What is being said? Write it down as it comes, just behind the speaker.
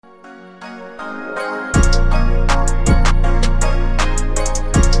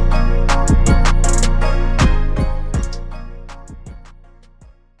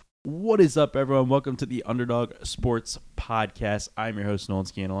What is up, everyone? Welcome to the Underdog Sports Podcast. I'm your host, Nolan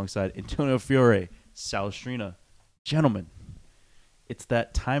Scan, alongside Antonio Fiore, Salestrina. Gentlemen, it's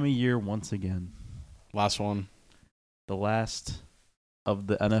that time of year once again. Last one. The last of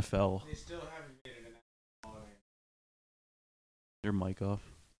the NFL. They still haven't made it an holiday. Your mic off.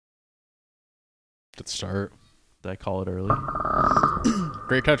 Good start. Did I call it early?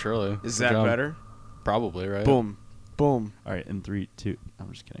 Great catch early. Is Good that job. better? Probably, right? Boom. Boom. All right, in 3, 2.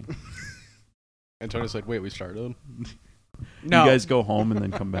 I'm just kidding. Antonio's like, wait, we started? No. You guys go home and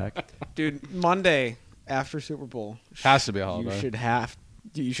then come back. Dude, Monday after Super Bowl. Has to be a holiday.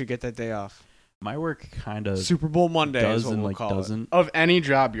 You should get that day off. My work kind of Super Bowl Monday does is what and we'll like call doesn't. Of any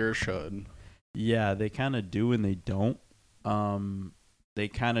job, yours should. Yeah, they kind of do and they don't. They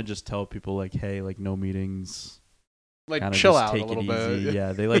kind of just tell people like, hey, like no meetings. Like, Kinda chill just out a take little it easy. bit.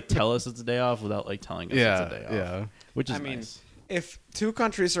 Yeah, they like tell us it's a day off without like telling us it's a day off. Yeah. Which is I mean, nice. If two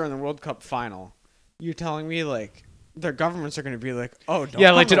countries are in the World Cup final, you're telling me like their governments are going to be like, oh, don't Yeah,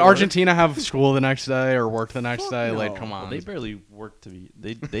 come like, to did work. Argentina have school the next day or work the next Fuck day? no. Like, come on. Well, they barely work to be.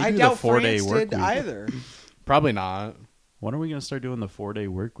 They I do doubt the 4-day France work did week. either. Probably not. When are we gonna start doing the 4-day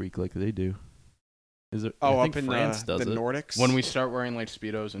work week like they do? Is it? Oh, I think up in France the does it. Nordics. When we start wearing, like,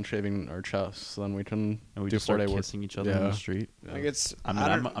 Speedos and shaving our chests, then we can And we do just start 4-day work. kissing each other on Yeah. the street. Yeah. like it's, I mean, I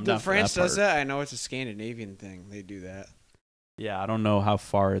don't, I'm the down for France that does part. that. I know it's a Scandinavian thing. They do that. Yeah, I don't know how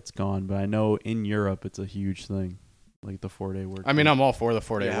far it's gone, but I know in Europe it's a huge thing, like the 4-day work. I mean, week. I'm all for the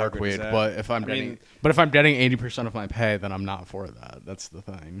 4-day Yeah, how work good is week, that? but if I'm getting 80% of my pay, then I'm not for that. That's the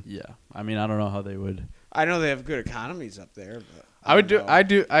thing. Yeah, I mean, I don't know how they would. I know they have good economies up there, but I'd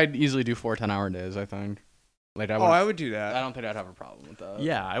know. I'd easily do 4 10-hour days, I think. Like, I would do I that. don't think I'd have a problem with that.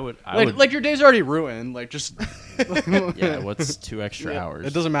 Yeah, I would. Like your day's already ruined. Like, just Yeah, what's 2 extra Yeah, hours?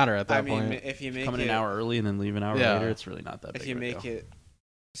 It doesn't matter at that I mean, point. if you make Come in it an hour early and then leave an hour Yeah. later. It's really not that big. if you of a make deal. it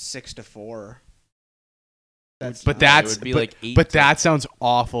 6 to 4, that's But not- that's it would be but, like 8 but to- that sounds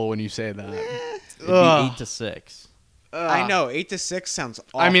awful when you say that. It'd be Ugh. 8 to 6. I know 8 to 6 sounds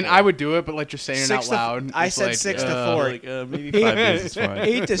awful. I mean, I would do it, but like just saying it out 6 to loud. I it's said like, 6 to ugh. 4. Like, maybe 5 days is fine.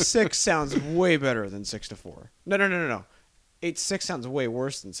 8 to 6 sounds way better than 6 to 4. No. 8 to 6 sounds way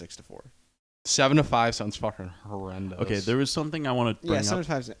worse than 6 to 4. 7 to 5 sounds fucking horrendous. Okay, there was something I want to bring Yeah, up.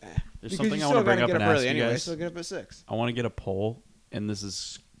 sometimes. There's Because something you I still want to bring gotta up get and up ask early you anyway. guys. So get up at 6. I want to get a poll, and this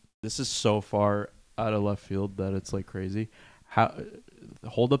is so far out of left field that it's like crazy.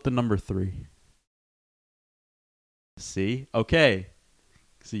 Hold up the number 3. See? Okay.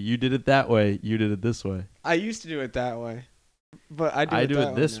 See, you did it that way. You did it this way. I used to do it that way, but I do that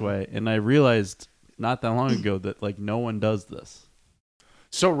it this now. way, and I realized not that long ago that like no one does this.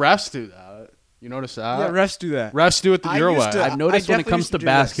 So refs do that. You notice that? Yeah, refs do that. Refs do it I your used way. to- I've noticed when it definitely comes used to to do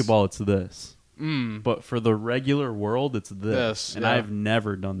basketball, it's this. Mm. But for the regular world, it's this. This, And yeah. I've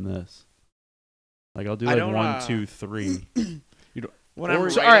never done this. Like I'll do I like don't, 1, 2, 3. When Or- I'm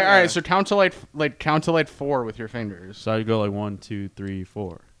So, writing all right. a- So count to like 4 with your fingers. So I go like 1, 2, 3,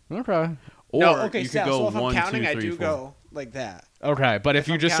 4. Okay. Or no, okay, you could so go if I'm 1, counting, 2, 3, I do 4. go like that. Okay, but if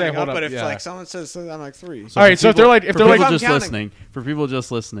you I'm just say counting hold up, but if yeah. like someone says something, I'm like 3. So All for right, so if people- they're like for people I'm just counting-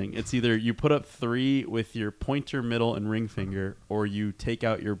 listening, it's either you put up 3 with your pointer, middle, and ring finger, or you take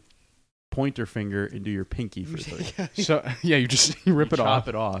out your pointer finger and do your pinky for 3. So yeah, you rip You it chop off.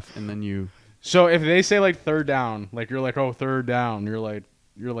 it off, and then you. So if they say like third down, like you're like, oh, third down, you're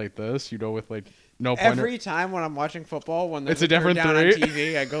like this. You go with like no pointer. Every time when I'm watching football, when there's It's a different third down on 3.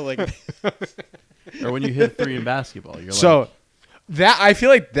 TV, I go like, Or when you hit 3 in basketball, you're So like. that I feel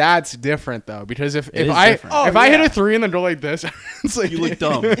like that's different though, because if It is I different. Oh, if I hit yeah. a 3 and then go like this, it's like You look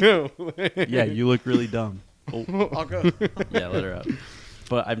dumb. Yeah, you look really dumb. Oh, I'll go. yeah, let her out.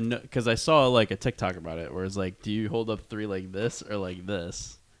 But because I saw like a TikTok about it where it's like, do you hold up 3 like this or like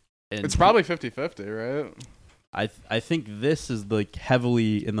this? And It's probably 50-50, right? I think this is like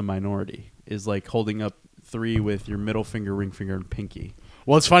heavily in the minority. Is like holding up 3 with your middle finger, ring finger, and pinky.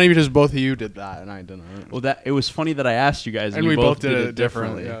 Well, it's funny because both of you did that and I didn't. Well, it was funny that I asked you guys, and And you we both both did did it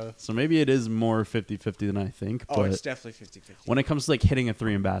differently, yeah. So maybe it is more 50-50 than I think. Oh, But it's definitely 50-50. when it comes to like hitting a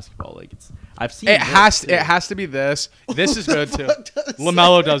 3 in basketball, like I've seen It this, too. has to be this. This is good too.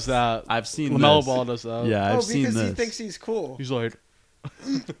 LaMelo does that. I've seen LaMelo this. Ball does that. Yeah, I've Oh, seen because this. he thinks he's cool. He's like,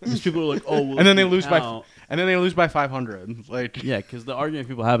 These people are like, oh, well, and then they if you lose by count- 500. Like, Yeah, because the argument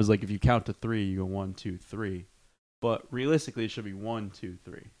people have is like if you count to 3, you go 1, 2, 3. But realistically, it should be 1, 2,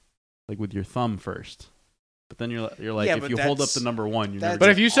 3, like with your thumb first. But then you're like, Yeah, if but you hold up that's- the number 1, you're that's- never. but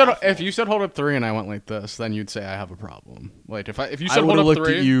gonna- if you said hold up 3 and I went like this, then you'd say I have a problem. Like if you I said would hold have up looked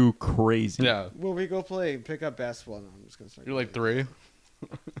 3, at you crazy. yeah, Will we go play pick up basketball? No, I'm just gonna start. you're like 3.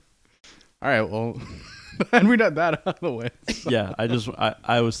 All right, well, and we got that out of the way. Yeah,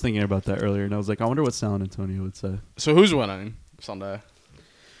 I was thinking about that earlier, and I was like, I wonder what San Antonio would say. So who's winning Sunday?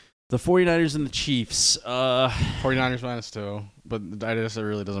 The 49ers and the Chiefs. 49ers -2, but I guess it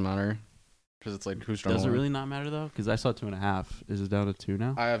really doesn't matter because it's like who's trying Does to it win. really not matter, though? Because I saw 2.5. Is it down to 2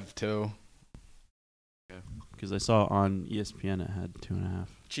 now? I have 2. Because I saw on ESPN it had 2.5.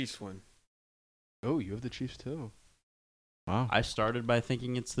 Chiefs win. Oh, you have the Chiefs too. Wow. I started by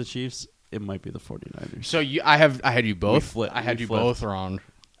thinking it's the Chiefs. It might be the 49ers. So I had you both. flipped. I had We you flipped. both wrong.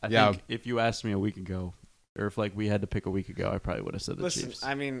 I Yeah. think if you asked me a week ago, or if like we had to pick a week ago, I probably would have said the Listen, Chiefs.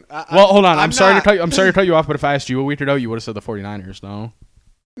 I mean, Well, hold on. I'm sorry to not- cut you. I'm sorry to cut you off. But if I asked you a week ago, you would have said the 49ers. No.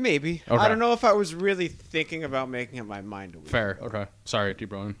 Maybe. Okay. I don't know if I was really thinking about making up my mind a week Fair. ago. Okay. Sorry. Keep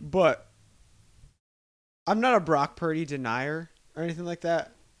going. But I'm not a Brock Purdy denier or anything like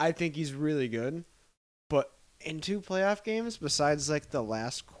that. I think he's really good. But in 2 playoff games, besides like the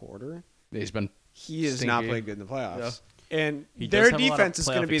last quarter, He's been. he has not Stinky. played good in the playoffs. And He does their have a lot of defense is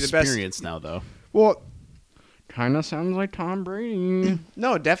going to playoff be the best. experience now, though. Well, Kind of sounds like Tom Brady.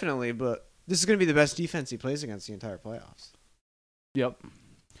 no, definitely. But this is going to be the best defense he plays against the entire playoffs. Yep.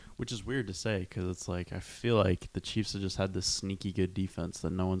 Which is weird to say because it's like I feel like the Chiefs have just had this sneaky good defense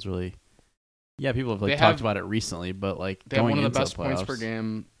that no one's really. Yeah, people have like They talked have- about it recently, but like They have going one of into the best points per playoffs-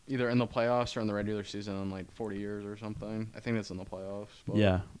 game, either in the playoffs or in the regular season in like 40 years or something. I think it's in the playoffs. But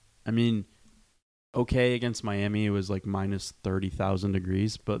Yeah, I mean, okay, against Miami it was like minus 30,000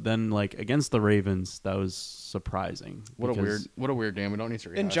 degrees, but then like against the Ravens that was surprising. What because- a weird game. We don't need to.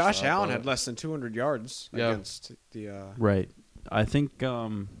 And rehash Josh that, Allen but- had less than 200 yards Yeah. against the Right. I think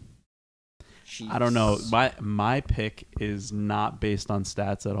Chiefs. I don't know. My pick is not based on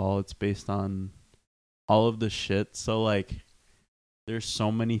stats at all. It's based on all of the shit. So like there's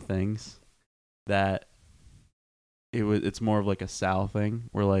so many things that it's more of like a Sal thing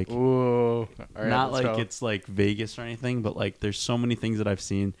where like Ooh. All right, not let's like go. it's like Vegas or anything, but like there's so many things that I've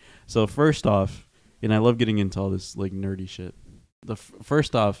seen. So first off, and I love getting into all this like nerdy shit.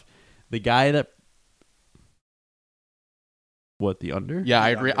 First off, the guy that the under? Yeah,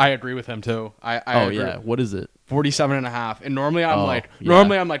 I The agree. under. I agree with him too. I agree. yeah. What is it? 47.5. And normally I'm Oh, like,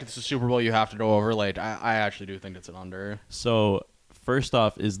 yeah. it's a Super Bowl you have to go over. Like I actually do think it's an under. So first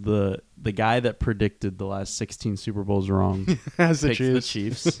off, is the guy that predicted the last 16 Super Bowls wrong As picked the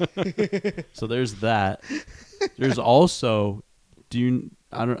Chiefs. So there's that. There's also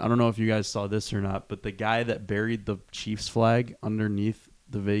I don't know if you guys saw this or not, but the guy that buried the Chiefs flag underneath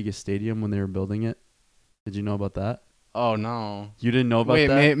the Vegas stadium when they were building it. Did you know about that? Oh no. You didn't know about Wait,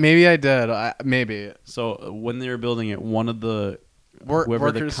 that? maybe I did. Maybe. So when they were building it, one of the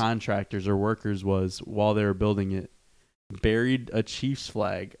whoever the workers- contractors or workers was while they were building it buried a Chiefs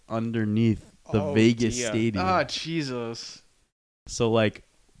flag underneath the Oh, Vegas dear. stadium. Ah, Jesus. So like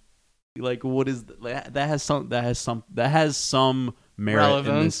what is that has some merit in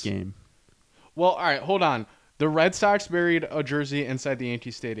Relevance. this game. Well, all right, hold on. The Red Sox buried a jersey inside the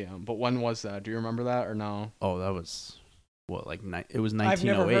Yankee Stadium, but when was that? Do you remember that or no? Oh, that was what it was I've 1908.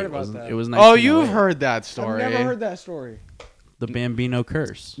 never heard about wasn't it? that. It was Oh, you've 1908. heard that story. I've never heard that story. The Bambino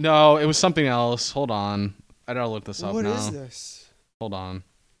curse. No, it was something else. Hold on. I gotta look this up What now. is this? Hold on.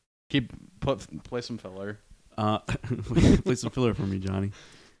 Play some filler. Play some filler for me, Johnny.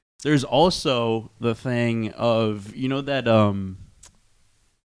 There's also the thing of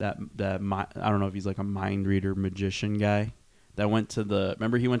that I don't know if he's like a mind reader magician guy that went to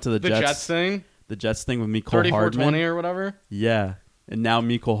remember he went to the Jets thing? the Jets thing with Mecole 34-20 Hardman. or whatever? Yeah. And now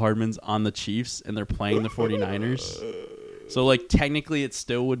Mecole Hardman's on the Chiefs and they're playing the 49ers. So like technically it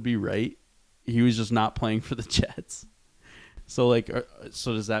still would be right. He was just not playing for the Jets. So like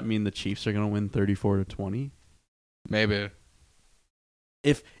so does that mean the Chiefs are going to win 34-20? Maybe.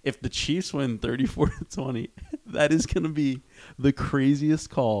 If the Chiefs win 34-20, that is going to be the craziest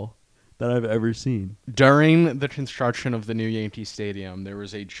call that I've ever seen. During the construction of the new Yankee Stadium, there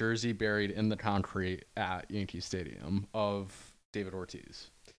was a jersey buried in the concrete at Yankee Stadium of David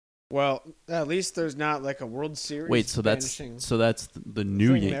Ortiz. Well, at least there's not like a World Series. Wait, so that's vanishing the new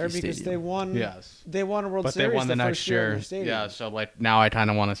thing Yankee there because Stadium. they won. Yes. They won a World But Series. they won the first next year in year. their stadium. Yeah, so like now I kind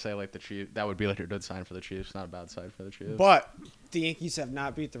of want to say like the Chiefs, that would be like a good sign for the Chiefs, not a bad sign for the Chiefs. But the Yankees have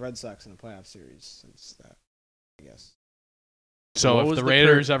not beat the Red Sox in a playoff series since that, I guess. so What if was the the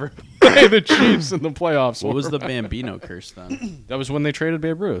Raiders ever play the Chiefs in the playoffs, What was the Bambino curse then? That was when they traded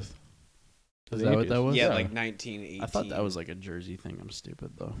Babe Ruth. to Is the that what Yankees. that was? Yeah, Yeah. like 1918. I thought that was like a jersey thing. I'm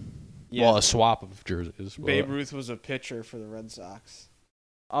stupid though. Yeah. Well, a swap of jerseys. but- Babe Ruth was a pitcher for the Red Sox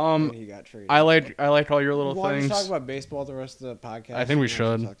Um, when he got traded. I liked all your little Want to things. talk about baseball the rest of the podcast? I think we Or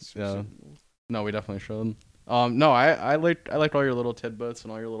should, talk Super yeah. Bowl? No, we definitely should. No, I liked all your little tidbits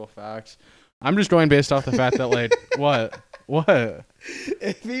and all your little facts. I'm just going based off the fact that like what.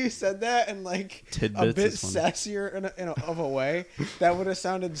 If you said that in like Tidbits a bit is funny. sassier of a way, that would have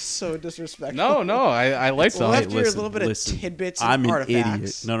sounded so disrespectful. No, I like Well, that. after a little bit of tidbits and I'm an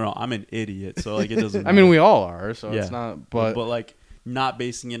artifacts. idiot. No, I'm an idiot. So like it doesn't. I mean, matter. we all are, so Yeah. it's not. But like not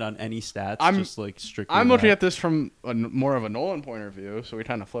basing it on any stats. I'm- just like strictly. I'm looking that. at this from more of a Nolan point of view, so we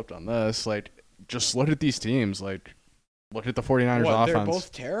kind of flipped on this. Like, just look at these teams. Like, look at the 49ers What, offense. they're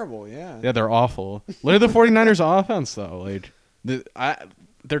both terrible, yeah. Yeah, they're awful. Look at the 49ers offense, though. Like,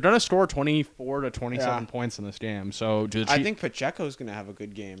 they're going to score 24 to 27 points in this game. So I think Pacheco's going to have a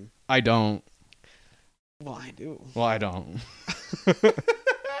good game. I don't. Well, I do. Well, I don't.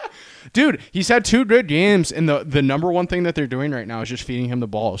 Dude, he's had 2 good games, and the number one thing that they're doing right now is just feeding him the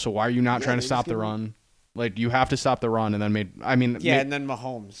ball. So why are you not trying to stop the run? Like, you have to stop the run, and then and then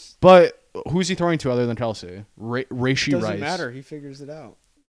Mahomes. But who's he throwing to other than Kelsey? Rashee Doesn't Rice. matter. He figures it out.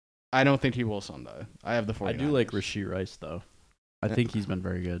 I don't think he will Sunday. I have the 49ers. I do like Rashee Rice though. I think he's been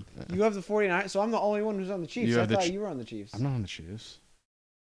very good. You have the 49ers, so I'm the only one who's on the Chiefs. You I have the thought you were on the Chiefs. I'm not on the Chiefs.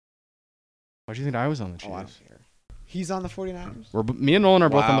 Why do you think I was on the Chiefs? Oh, I don't care. He's on the 49ers? Me and Nolan are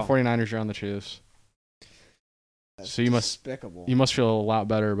both on the Wow. 49ers. You're on the Chiefs. That's So you must- despicable. You must feel a lot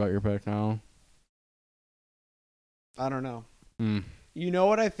better about your pick now. I don't know. Hmm. You know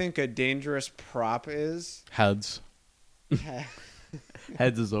what I think a dangerous prop is? Heads.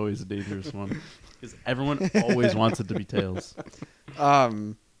 Heads is always a dangerous one because everyone always wants it to be tails.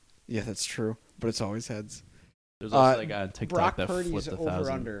 Yeah, that's true. But it's always heads. There's also that guy on TikTok Brock that Purdy's flipped 1,000.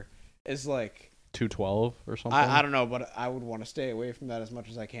 over-under is like... 212 or something. I don't know, but I would want to stay away from that as much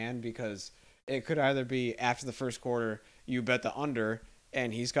as I can because it could either be after the first quarter, you bet the under,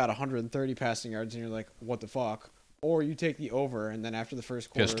 and he's got 130 passing yards, and you're like, what the fuck? Or you take the over, and then after the first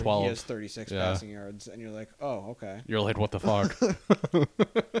He has quarter, 12. he has 36 Yeah. passing yards, and you're like, oh, okay. You're like, what the fuck?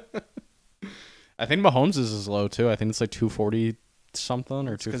 I think Mahomes is as low too. I think it's like 240 something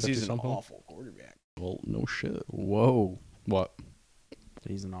or 250 Because he's an something. awful quarterback. Well, no shit. Whoa, What?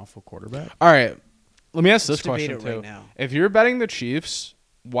 he's an awful quarterback. All right. Let me ask this Let's debate question it too. right now. If you're betting the Chiefs,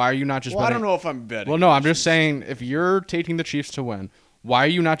 why are you not just Well, I betting? don't know if I'm betting. Well, no, the I'm just Chiefs. saying if you're taking the Chiefs to win, why are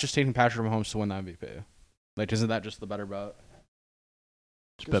you not just taking Patrick Mahomes to win the MVP? Like, isn't that just the better bet?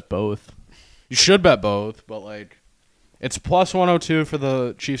 Just bet both. You should bet both, but like, it's plus 102 for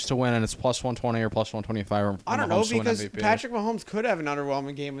the Chiefs to win, and it's plus 120 or plus 125 for I don't know Mahomes to win because MVP. Patrick Mahomes could have an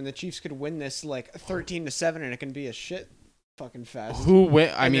underwhelming game, and the Chiefs could win this like 13-7, and it can be a shit fucking fest. Who win?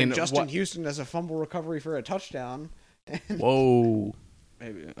 I And then mean, Justin what- Houston does a fumble recovery for a touchdown. Whoa,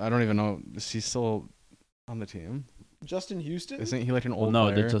 maybe I don't even know. Is he still on the team? Justin Houston? Isn't he like an well, old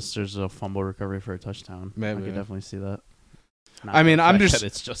no, player? there's a fumble recovery for a touchdown. Maybe. I could definitely see that. I mean, the I'm fact just- that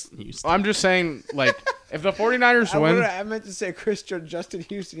it's just Houston. I'm just saying, like, if the 49ers win, I meant to say Justin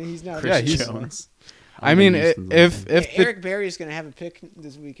Houston, and he's not. Yeah, Chris he's- Jones. I mean, if Eric Berry is going to have a pick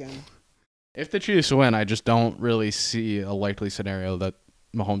this weekend. the Chiefs win, I just don't really see a likely scenario that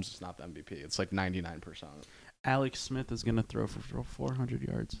Mahomes is not the MVP. It's like 99%. Alex Smith is gonna throw for 400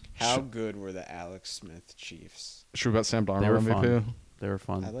 yards. How good were the Alex Smith Chiefs? Should we bet Sam They Darnold were MVP? fun. They were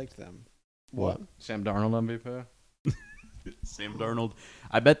fun. I liked them. What? Sam Darnold MVP? Sam Darnold.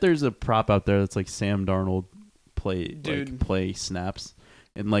 I bet there's a prop out there that's like Sam Darnold play snaps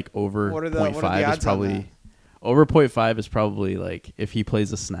and like over What are the 0.5 odds is on probably that? over 0.5 is probably like if he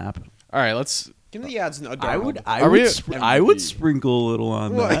plays a snap. All right, let's. Give me the odds. No, I would Darnold. I would MVP. sprinkle a little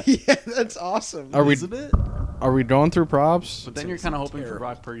on Well, that. yeah, that's awesome. Are we- Isn't it? Are we going through props? But then you're kind of hoping for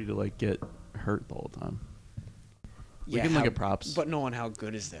Brock Purdy to like get hurt the whole time. We Yeah, can look how- at props. But knowing how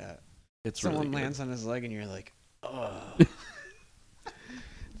good is that? It's Someone really good. lands on his leg and you're like, oh,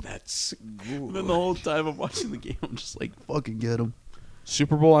 that's good. And then the whole time I'm watching the game, I'm just like, fucking get him.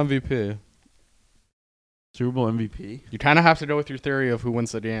 Super Bowl MVP. Super Bowl MVP. You kind of have to go with your theory of who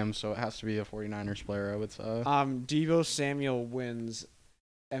wins the game, so it has to be a 49ers player, I would say. Deebo Samuel wins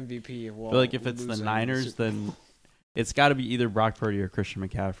MVP. I feel like if it's the Niners, then it's got to be either Brock Purdy or Christian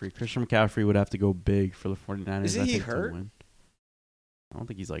McCaffrey. Christian McCaffrey would have to go big for the 49ers. Isn't I he think, to hurt? win. I don't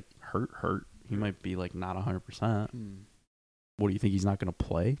think he's like hurt. He might be like not 100%. What do you think? He's not going to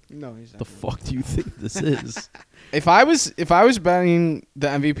play? No, he's not. The fuck do you think this is? If I was betting the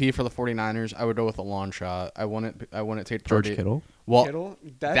MVP for the 49ers, I would go with a long shot. I wouldn't take George Purdy. Kittle? Well, Kittle?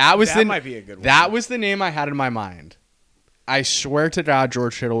 that might be a good one. that was the name I had in my mind. I swear to God,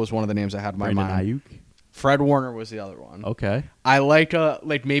 George Kittle was one of the names I had in my Brandon mind. Ayuk? Fred Warner was the other one. Okay. I like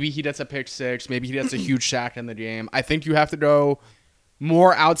maybe he gets a pick six, maybe he gets a huge sack in the game. I think you have to go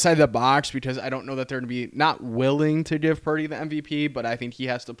more outside the box because I don't know that they're going to be not willing to give Purdy the MVP, but I think he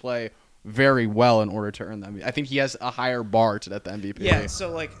has to play very well in order to earn the MVP. I think he has a higher bar to get the MVP. Yeah,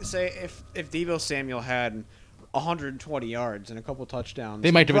 so like say if Deebo Samuel had 120 yards and a couple touchdowns,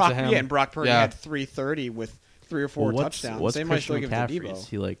 They might give it to Brock- him. Yeah, and Brock Purdy Yeah. had 330 with 3 or 4 touchdowns. What's They might still Christian give it to McCaffrey? Is Deebo.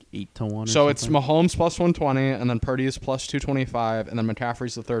 he like 8-1? So or it's something? Mahomes plus 120, and then Purdy is plus 225, and then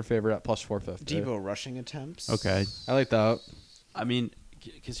McCaffrey's the third favorite at plus 450. Deebo rushing attempts. Okay. I like that. I mean,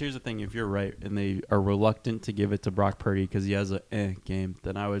 because here's the thing: if you're right, and they are reluctant to give it to Brock Purdy because he has a game,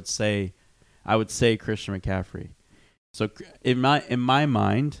 then I would say Christian McCaffrey. So in my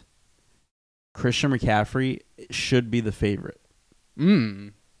mind, Christian McCaffrey should be the favorite.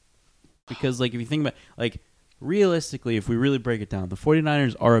 Because like if you think about like realistically, if we really break it down, the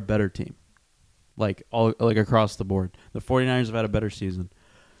 49ers are a better team. Like across the board. The 49ers have had a better season.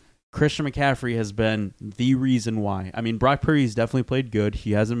 Christian McCaffrey has been the reason why. I mean, Brock Purdy's definitely played good.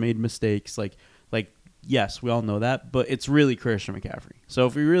 He hasn't made mistakes. Like yes, we all know that, but it's really Christian McCaffrey. So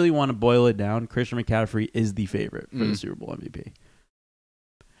if we really want to boil it down, Christian McCaffrey is the favorite for the Super Bowl MVP.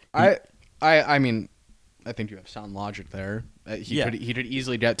 I mean, I think you have sound logic there. He could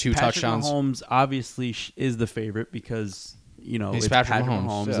easily get 2 Patrick touchdowns. Mahomes obviously is the favorite because He's it's Patrick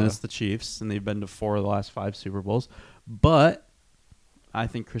Mahomes, and yeah. it's the Chiefs, and they've been to 4 of the last 5 Super Bowls. But I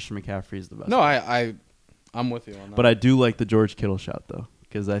think Christian McCaffrey is the best. No, I'm with you on that. But I do like the George Kittle shot though,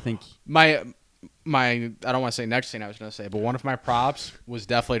 because I think my I don't want to say next thing I was going to say, but one of my props was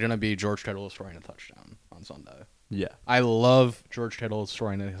definitely going to be George Kittle scoring a touchdown on Sunday. yeah. I love George Kittle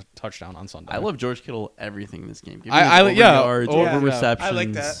scoring a touchdown on Sunday. I love George Kittle everything in this game. Give me I- over yeah, yards, over- over yeah. receptions. I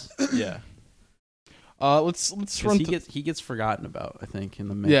like that. Yeah. Let's 'Cause run. he gets forgotten about, I think, in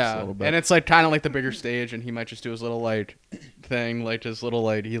the mix a Yeah, little bit. and it's like kind of like the bigger stage, and he might just do his little like thing, like his little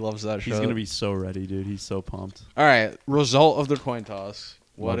like he loves that He's shit. gonna be so ready, dude. He's so pumped. All right. Result of the coin toss.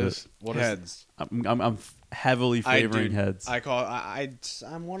 What Love is Heads. I'm heavily favoring heads.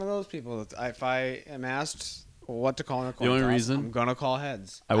 I'm one of those people. If I am asked what to call in a coin only toss, reason- I'm gonna call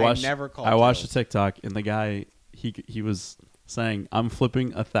heads. I watched a tails. TikTok, and the guy he was saying, "I'm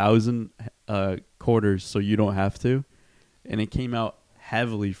flipping 1,000 quarters so you don't have to," and it came out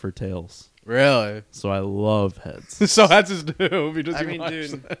heavily for tails. really? So I love heads. So that's his do. Because I you mean, watched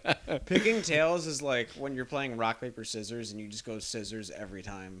dude, that. picking tails is like when you're playing rock paper scissors and you just go scissors every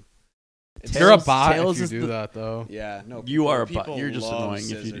time. It's- You're a Tails- bot tails if you is do the- that though. Yeah, no. You are a people bot. You're just love annoying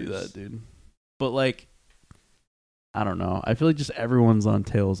if you do scissors. that, dude. But like, I don't know. I feel like just everyone's on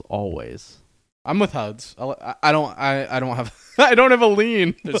tails always. I'm with heads. I don't have I don't have a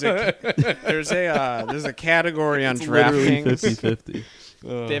lean. There's a category on It's literally DraftKings.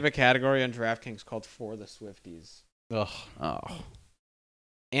 50-50. They have a category on DraftKings called For the Swifties. Ugh. Oh,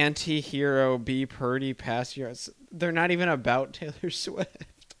 Anti-hero B Purdy pass yards. They're not even about Taylor Swift.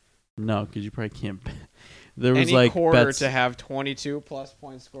 no, because you probably can't. There was Any like quarter bets. to have 22 plus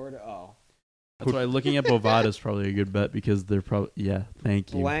points scored. Oh, That's why looking at Bovada is probably a good bet because they're probably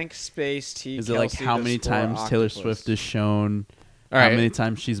Thank you. blank space T. Is it like Kelsey how to many score times Taylor octopus. Swift is shown? All How right. many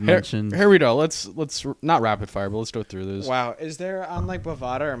times she's mentioned? Here we go. Let's not rapid fire, but let's go through this. Wow, is there on like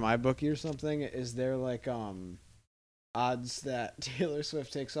Bovada or MyBookie or something? Is there like odds that Taylor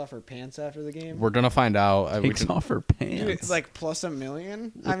Swift takes off her pants after the game? We're gonna find out. Takes off her pants. Dude, like plus $1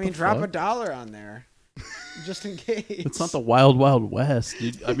 million. What I mean, the drop fuck? $1 on there, just in case. It's not the Wild Wild West,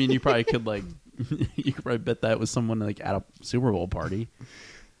 dude. I mean, you probably could like, you could probably bet that with someone like at a Super Bowl party.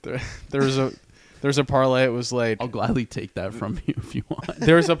 There's a parlay. It was like I'll gladly take that from you if you want.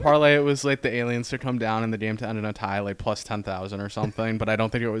 there was a parlay. It was like the aliens to come down and the game to end in a tie, like plus 10,000 or something. But I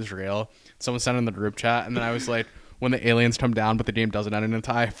don't think it was real. Someone sent in the group chat, and then I was like, when the aliens come down, but the game doesn't end in a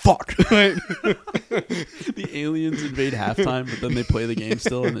tie. Fuck. The aliens invade halftime, but then they play the game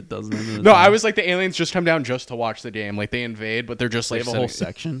still, and it doesn't end. In a No, tie. I was like the aliens just come down just to watch the game. Like they invade, but they're just They like have a whole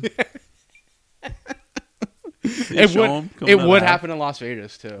sitting- section. It would happen in Las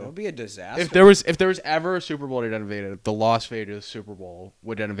Vegas It would too. be a disaster. If there was ever a Super Bowl to get invaded, the Las Vegas Super Bowl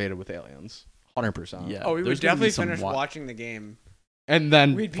would get invaded with aliens, 100%. Yeah. oh, we there's would gonna be definitely some finish wa- watching the game. And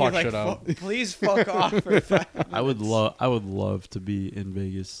then We'd be fuck like, shit up. please fuck off. For 5 I would minutes." love to be in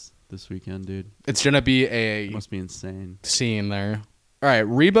Vegas this weekend, dude. It's gonna be It a must be insane. scene there. All right,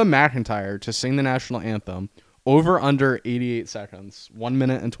 Reba McEntire to sing the national anthem. Over under 88 seconds, 1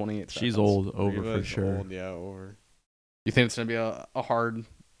 minute and 28 seconds. She's old, over Reba for is sure. old, yeah, over. You think it's gonna be a hard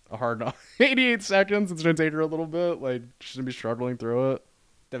 88 seconds? It's gonna take her a little bit. Like she's gonna be struggling through it.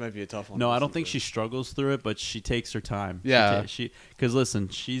 That might be a tough one. No, to I don't listen think to. she struggles through it, but she takes her time. Yeah. Because listen,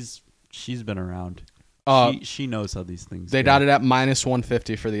 she's been around. She knows how these things. They go. got it at minus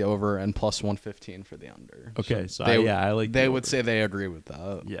 150 for the over and plus 115 for the under. Okay, so they, I like. They the would over. say they agree with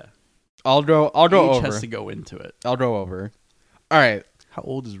that. Yeah. I'll go Age over. has to go into it. I'll go over. All right. How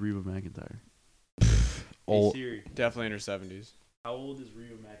old is Reba McEntire? Old. Hey Siri, Definitely in her 70s. how old is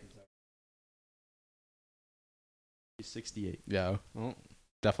Reba McEntire? She's 68. Yeah. Well,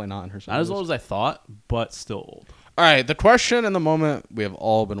 definitely not in her 70s. Not as old as I thought, but still old. All right, the question and the moment we have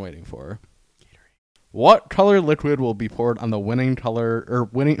all been waiting for. What color liquid will be poured on the winning color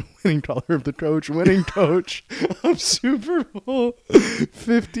of the coach, winning coach of Super Bowl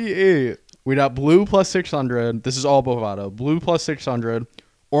 58? We got blue plus 600. This is all Bovado. Blue plus 600,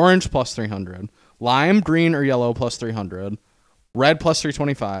 orange plus 300, lime, green, or yellow plus 300, red plus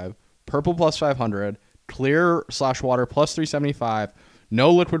 325, purple plus 500, clear / water plus 375,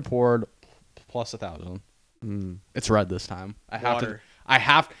 no liquid poured plus 1,000. It's red this time. I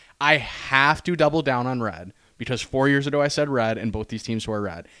have to double down on red because 4 years ago I said red and both these teams were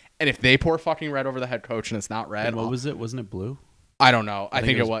red. And if they pour fucking red over the head coach and it's not red, And what was it? Wasn't it blue? I don't know. I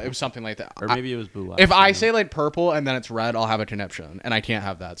think it was something like that. Or maybe it was blue. If I say like purple and then it's red, I'll have a conniption, and I can't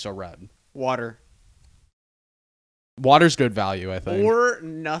have that. So red. Water's good value, I think. or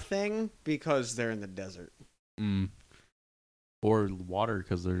nothing because they're in the desert. Or water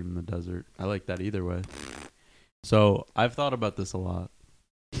because they're in the desert. I like that either way. So I've thought about this a lot.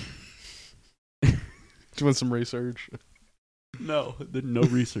 Doing some research. No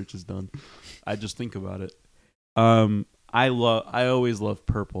research is done. I just think about it. I always love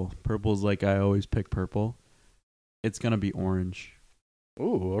purple. Purple's like I always pick purple. It's gonna be orange.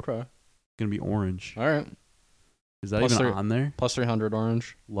 Ooh, okay. It's gonna be orange. All right. Is that Plus even three- on there? Plus 300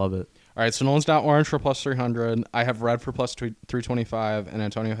 orange. Love it. All right, so Nolan's got orange for plus 300. I have red for plus 325, and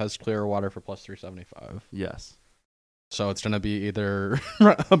Antonio has clear water for plus 375. Yes. So it's going to be either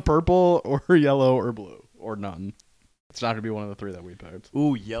purple or yellow or blue or none. It's not going to be one of the three that we picked.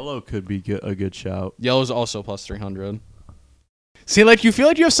 Ooh, yellow could be a good shout. Yellow's also plus 300. See, like, you feel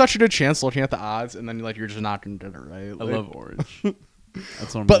like you have such a good chance looking at the odds, and then like you're just not going to do it, right? I Like, love orange.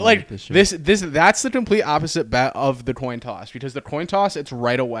 That's what I'm but gonna like this year. that's the complete opposite bet of the coin toss, because the coin toss it's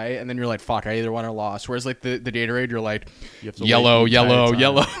right away, and then you're like, fuck, I either won or lost. Whereas like the Gatorade, you're like, You have to yellow, wait the entire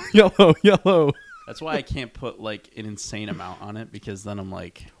yellow, time. yellow, yellow. That's why I can't put like an insane amount on it, because then I'm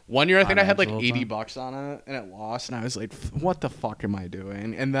like, One year I think I had like Financial time. $80 on it, and it lost, and I was like, what the fuck am I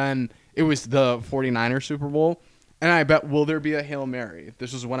doing? And then it was the 49ers Super Bowl, and I bet, will there be a Hail Mary?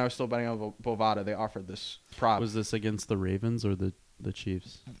 This was when I was still betting on Bovada. They offered this prop. was this against the Ravens or the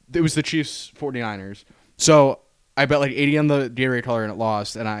Chiefs? It was the Chiefs 49ers. So I bet like 80 on the Gatorade color, and it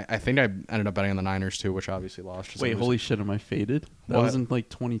lost, and I think I ended up betting on the Niners too, which obviously lost. Wait, holy shit, am I faded? That What? was in like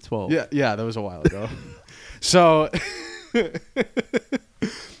 2012. Yeah, that was a while ago. So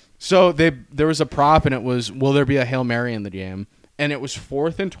so there was a prop, and it was, will there be a Hail Mary in the game? And it was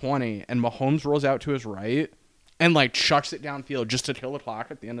 4th and 20, and Mahomes rolls out to his right and like chucks it downfield just to kill the clock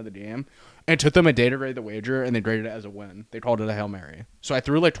at the end of the game. And it took them a day to grade the wager, and they graded it as a win. They called it a Hail Mary. So I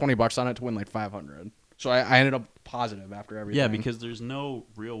threw like $20 on it to win like 500. So I ended up positive after everything. Yeah, because there's no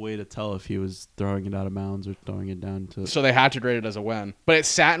real way to tell if he was throwing it out of bounds or throwing it down to. So they had to grade it as a win. But it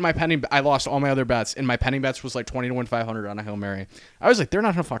sat in my pending. I lost all my other bets, and my pending bets was like 20 to win 500 on a Hail Mary. I was like, they're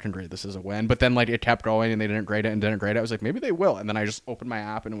not going to fucking grade this as a win. But then like it kept going, and they didn't grade it and didn't grade it. I was like, maybe they will. And then I just opened my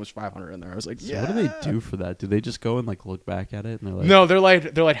app, and it was 500 in there. I was like, So yeah. what do they do for that? Do they just go and like look back at it and they're like, No, they're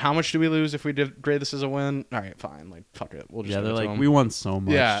like, how much do we lose if we did grade this as a win? All right, fine. Like, fuck it. We'll just yeah, give they're it to like, them. we won so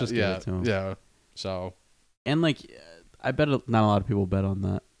much. yeah, just yeah, give it to him. yeah. So And like, I bet not a lot of people bet on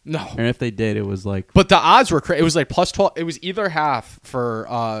that. no. And if they did, it was like, But the odds were crazy. It was like plus 12. It was either half for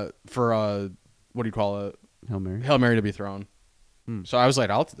what do you call it? Hail Mary. Hail Mary to be thrown. Hmm. So I was like,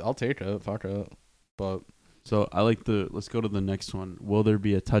 I'll take it. Fuck it. But So I like let's go to the next one. Will there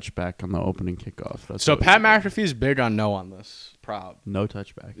be a touchback on the opening kickoff? That's so what Pat we- McAfee's big on no on this prop. No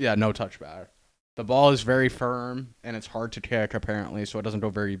touchback. Yeah, no touchback. The ball is very firm, and it's hard to kick apparently, so it doesn't go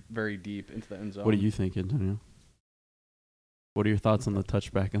very, very deep into the end zone. What do you think, Antonio? What are your thoughts on the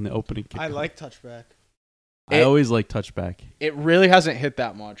touchback on the opening kickoff? I like touchback. I always like touchback. It really hasn't hit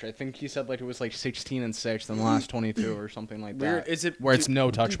that much. I think he said like it was like 16 and 6 in the last 22 or something like Weird. that. Is it Where it's no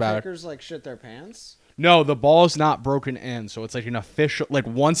Do touchback. kickers like shit their pants? No, the ball's not broken in, so it's like an official. Like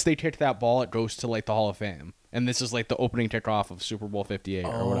once they kick that ball, it goes to like the Hall of Fame, and this is like the opening kickoff of Super Bowl 58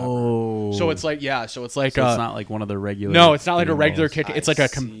 or whatever. Oh. So it's like so it's like So it's not like one of the regular. no, it's not like a game regular balls. kick. It's I like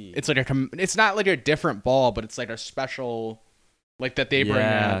see. it's not like a different ball, but it's like a special, like that they bring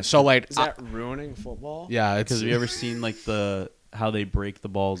Yeah. in. So like Is that ruining football? yeah, it's Because have you ever seen like how they break the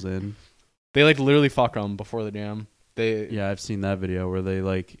balls in? they like literally fuck them before the game. They Yeah, I've seen that video where they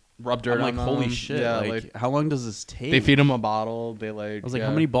like. rub dirt I'm like, on holy them. shit! Yeah, like, how long does this take? they feed them a bottle. They like I was like, yeah.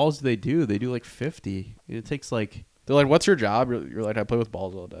 how many balls do they do? They do like 50. It takes like. They're like, what's your job? You're like, I play with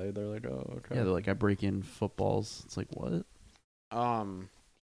balls all day. They're like, oh, okay. Yeah, they're like, I break in footballs. It's like, what?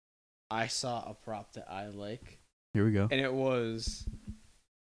 I saw a prop that I like, Here we go. and it was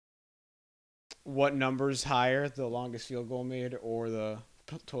what number's higher, the longest field goal made or the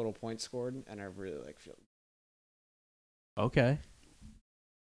total points scored, and I really like field. Okay.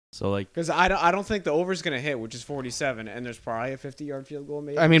 So like, Because I don't think the over's gonna hit, which is 47, and there's probably a 50-yard field goal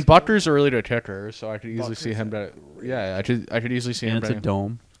made. I mean, Butker's a really good kicker, so I could easily see him. Yeah, I could easily see and him. it's a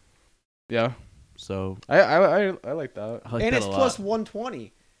dome. Yeah, So I like that. I like and that it's a plus lot.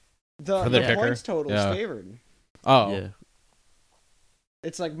 120. For The the kicker? points total Yeah. is favored. Oh, Yeah.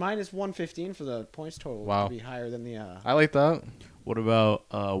 It's like minus 115 for the points total Wow. to be higher than the. I like that. What about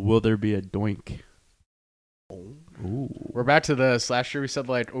will there be a doink? Ooh. We're back to this. Last year we said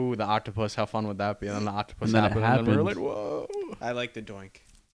like, "Ooh, the octopus. How fun would that be?" And then the octopus And then it happened, and then we were like, happened. "Whoa!" I like the doink.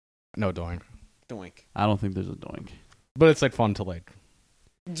 No doing, Doink. I don't think there's a doink. but it's like fun to like.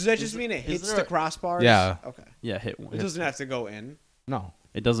 Does that just Is- mean it is hits there the a- crossbars? Yeah. Okay. Yeah, hit one. It doesn't have to go in. No,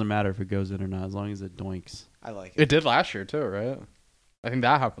 It doesn't matter if it goes in or not, as long as it doinks. I like it. it did last year too, right? I think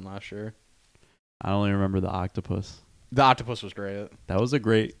that happened last year. I only remember the octopus. The octopus was great. That was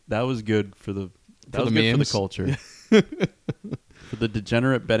good for the For was the good memes? for the culture. For the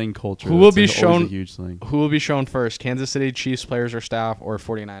degenerate betting culture. Who will that's be always shown- a huge thing. Who will be shown first? Kansas City Chiefs players or staff, or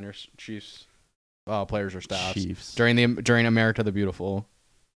 49ers Chiefs players or staff Chiefs. during America the Beautiful?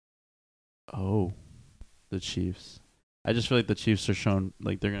 Oh, the Chiefs. I just feel like the Chiefs are shown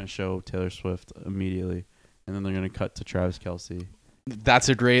like they're gonna show Taylor Swift immediately, and then they're gonna cut to Travis Kelce. That's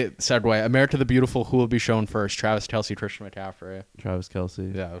a great segue. America the Beautiful. Who will be shown first? Travis Kelce, Christian McCaffrey. Travis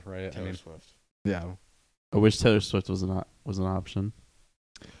Kelce. Yeah, right. Taylor Swift. Yeah. I wish Taylor Swift was an option.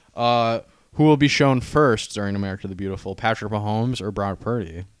 Who will be shown first during America the Beautiful? Patrick Mahomes or Brock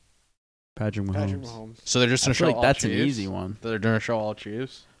Purdy? Patrick Mahomes. Patrick Mahomes. So they're just I gonna feel show like all that's an Chiefs? easy one. They're gonna show all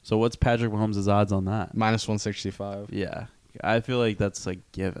Chiefs. So what's Patrick Mahomes' odds on that? Minus 165. Yeah, I feel like that's like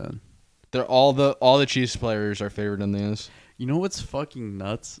given. They're all the Chiefs players are favored in these. You know what's fucking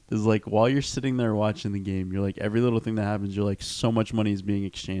nuts is like while you're sitting there watching the game, you're like every little thing that happens, you're like so much money is being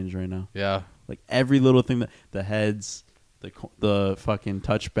exchanged right now. Yeah. Like every little thing that the heads, the fucking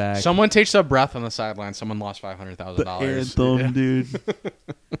touchback, Someone takes a breath on the sideline. Someone lost $500,000. the anthem, dude.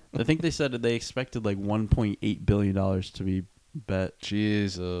 I think they said that they expected like $1.8 billion to be bet.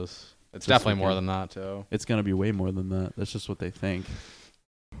 Jesus, it's Just definitely more looking. than that too. It's gonna be way more than that. That's just what they think.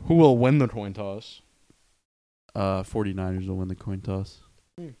 Who will win the coin toss? 49ers will win the coin toss.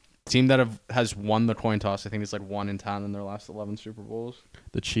 Team that has won the coin toss. I think it's like 1 in 10 in their last 11 Super Bowls.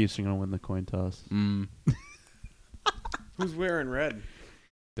 The Chiefs are gonna win the coin toss. Who's wearing red?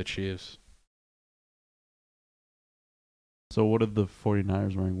 The Chiefs. So what are the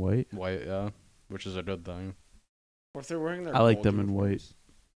 49ers wearing? White? White, yeah, which is a good thing. Or if they're wearing their I like gold them in white. uniforms.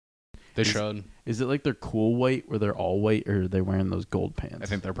 They Is- should. Is it like they're cool white where they're all white, or are they wearing those gold pants? I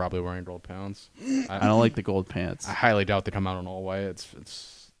think they're probably wearing gold pants. I don't like the gold pants. I highly doubt they come out in all white.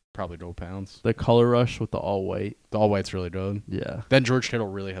 It's probably gold pants. The color rush with the all white. The all white's really good. Yeah. Then George Kittle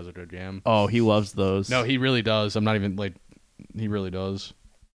really has a good game. Oh, he loves those. No, he really does. I'm not even like, he really does.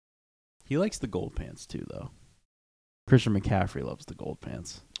 he likes the gold pants too, though. Christian McCaffrey loves the gold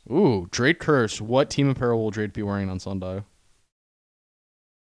pants. Ooh, Drake Curse. What team apparel will Drake be wearing on Sunday?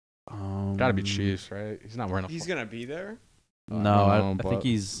 Gotta be Chiefs, right? He's not wearing a. He's gonna be there. No, I but think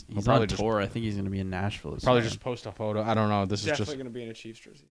he's probably on just- tour. I think he's gonna be in Nashville. this probably time. just post a photo. I don't know. This is Definitely just. gonna be in a Chiefs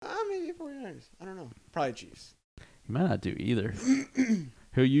jersey. Maybe 49ers. I don't know. Probably Chiefs. He might not do either.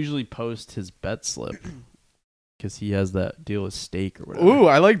 He'll usually post his bet slip because he has that deal with steak or whatever. Ooh,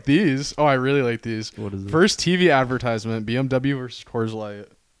 I like these. Oh, I really like these. What is it? First TV advertisement: BMW versus Coors Light.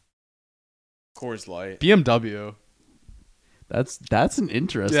 Coors Light. BMW. That's an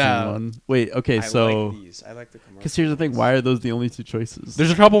interesting Yeah. one. Wait, okay, I so like these. I like the commercial. because here's the thing: why are those the only two choices?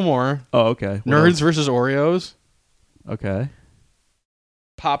 There's a couple more. Oh, okay. What Nerds else? versus Oreos. Okay.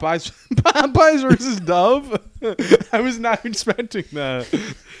 Popeyes. Popeyes versus Dove. I was not expecting that.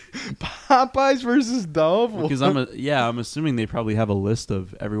 Popeyes versus Dove. Because I'm assuming they probably have a list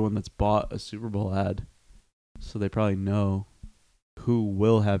of everyone that's bought a Super Bowl ad, so they probably know who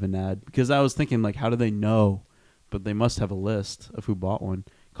will have an ad. Because I was thinking, like, how do they know? But they must have a list of who bought one.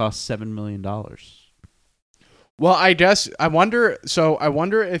 Cost $7 million. Well, I guess I wonder. So I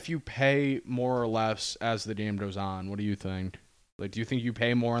wonder if you pay more or less as the game goes on. What do you think? Like, do you think you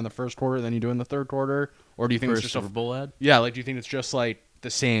pay more in the first quarter than you do in the third quarter, or do you think For it's a just Super Bowl ad? yeah? Like, do you think it's just like the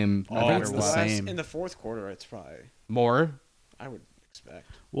same? No Oh, matter it's the what? same. In the fourth quarter, it's probably More. I would expect.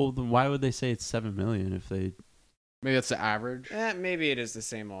 Well, then why would they say it's $7 million if they? Maybe that's the average. Maybe it is the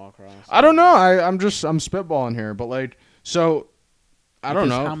same all across. I don't know. I'm spitballing here, but like, so I don't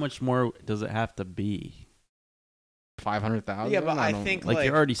Because know. how much more does it have to be. 500,000. Yeah, but I don't- think Like,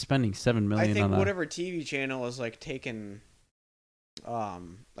 you're already spending $7 I million think on that. whatever TV channel is like taking,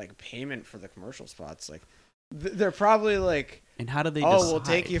 like payment for the commercial spots, like they're probably like, And how do they oh, decide? we'll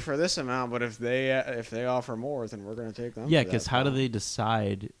take you for this amount, but if they offer more, then we're gonna take them. Yeah, because how do they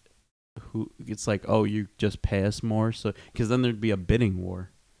decide who? It's like, oh, you just pay us more, so because then there'd be a bidding war.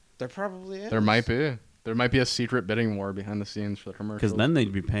 There probably is. There might be. There might be a secret bidding war behind the scenes for the commercials. Because then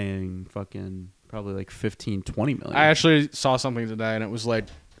they'd be paying fucking probably like 15, 20 million. I actually saw something today, and it was like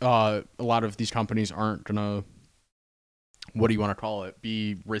a lot of these companies aren't gonna, what do you want to call it,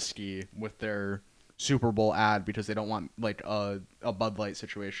 be risky with their Super Bowl ad because they don't want like a Bud Light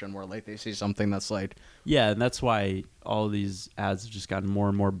situation where like they see something that's like, Yeah, and that's why all these ads have just gotten more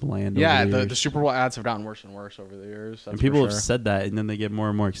and more bland. yeah, over the the years. Super Bowl ads have gotten worse and worse over the years. And people have said that, and then they get more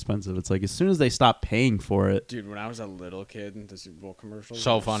and more expensive. It's like as soon as they stop paying for it, Dude, when I was a little kid, the Super Bowl commercials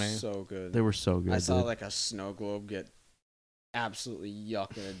So were funny. so good. they were so good. I saw dude. like a snow globe get absolutely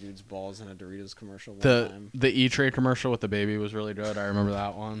yucked in a dude's balls in a Doritos commercial one the time. E-Trade commercial with the baby was really good. I remember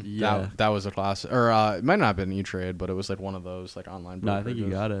that one. Yeah. that was a classic. Or it might not have been E-Trade, but it was like one of those like online. No, I think you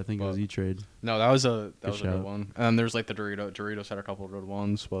brokerages. got it. I think it was But- E-Trade. No, that was a Good good shout. one. And then there's like the Doritos had a couple of good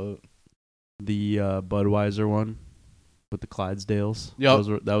ones, but The Budweiser one with the Clydesdales.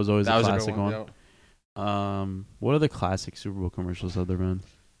 Yep. That was always that a was a classic good one. one. Yep. What other classic Super Bowl commercials have there been?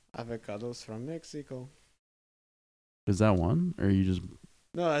 Avocados from Mexico. Is that one, or you just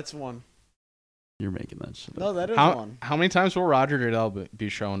No, that's one. you're making that shit? No, up? that is How one. how many times will Roger Goodell be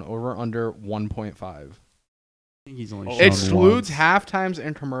shown? Over under 1.5. I think he's only. Oh. shown Excludes once. half times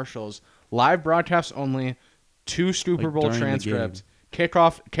and commercials. Live broadcasts only. 2 Super Like Bowl during the transcripts.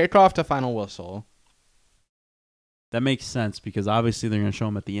 Kickoff to final whistle. That makes sense because obviously they're gonna show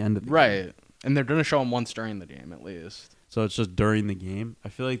him at the end of the game. Right. And they're gonna show him once during the game at least. So it's just during the game. I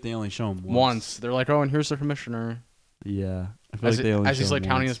feel like they only show him Once. They're like, oh, and here's the commissioner. Yeah, I feel As, like they only as show he's like him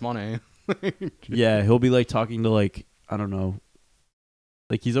counting once. his money. Yeah, he'll be like talking to like I don't know.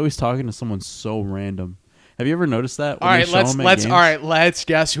 Like he's always talking to someone so random. Have you ever noticed that? All when they right, show him at games? let's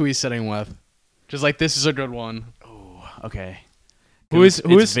guess who he's sitting with. Just like this is a good one. Oh, okay. Who is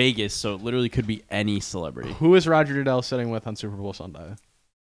It's Vegas, so it literally could be any celebrity. who is Roger Goodell sitting with on Super Bowl Sunday?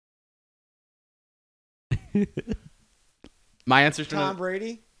 My answer's Tom gonna.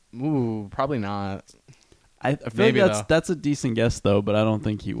 Brady. Ooh, probably not. I feel Maybe, like though. that's a decent guess though, but I don't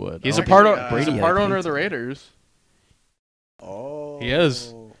think he would. He's I a don't part think of Brady he's a had part owner pizza. of the Raiders. Oh, He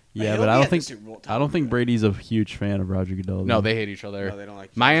is. Yeah, He'll but be I don't at the think Super Bowl I don't think time. Brady's a huge fan of Roger Goodell. No, though. they hate each other. No, they don't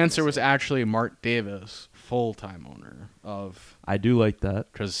like. My James answer was Wilson. actually Mark Davis, full-time owner of, I do like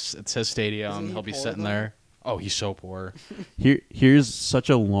that. because it's his stadium. Isn't he He'll be poor, sitting though? there. Oh, he's so poor. Here's such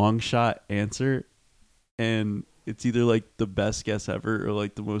a long shot answer, and it's either like the best guess ever or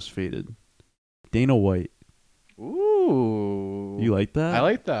like the most faded. Dana White. Ooh, You like that? I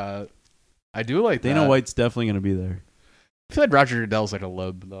like that. I do like Dana that. White's definitely gonna be there. I feel like Roger Goodell's like a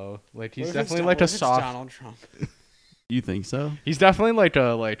lib though. Like he's What if it's definitely Don- like what a if it's soft. Donald Trump. You think so? He's definitely like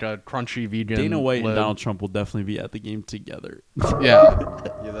a crunchy vegan. Dana White lib. and Donald Trump will definitely be at the game together. Yeah.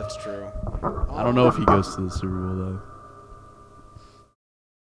 Yeah, that's true. I don't know if he goes to the Super Bowl though.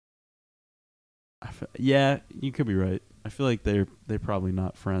 Yeah, you could be right. I feel like they're probably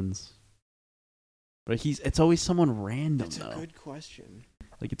not friends. But it's always someone random That's though. a good question.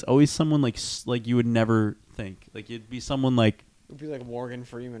 Like it's always someone like you would never think. Like it'd be someone like It'd be like Morgan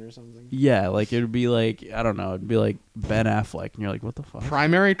Freeman or something. yeah, like it'd be like I don't know, it'd be like Ben Affleck, and you're like, what the fuck?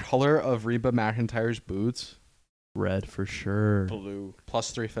 Primary color of Reba McEntire's boots Red for sure. Blue. plus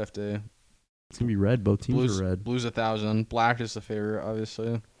 350. It's gonna be red. Both teams Blues are red. Blues 1,000. Black is the favorite,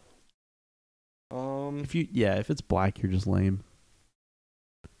 obviously. If it's black, you're just lame.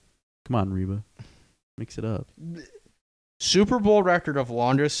 Come on, Reba, mix it up. Super Bowl record of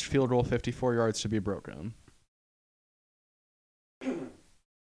longest field goal 54 yards to be broken.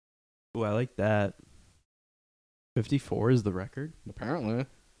 Ooh, I like that. 54 is the record. Apparently.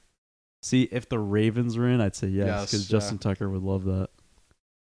 See, if the Ravens were in, I'd say yes, Yes, because yeah. Justin Tucker would love that.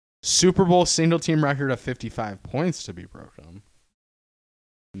 Super Bowl single team record of 55 points to be broken.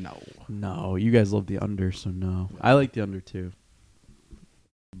 No. No, you guys love the under, so no. I like the under too,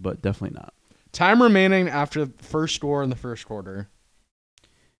 but definitely not. Time remaining after first score in the first quarter.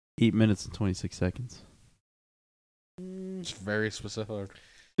 8 minutes and 26 seconds. It's very specific.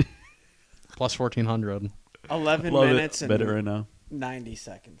 Plus 1,400. 11 Love minutes it. and Better right now. 90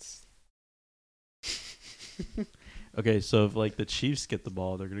 seconds. Okay, so if like the Chiefs get the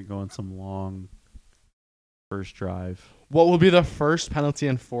ball, they're gonna go on some long first drive, What will be the first penalty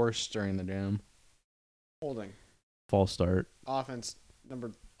enforced during the game? Holding. false start. Offense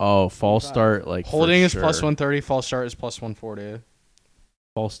number Oh, false 25. start, like Holding for is plus sure. 130. False start is plus 140.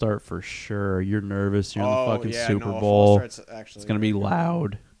 False start for sure. You're nervous. You're in the fucking yeah, Super no, a false Bowl. start's actually It's gonna be really good.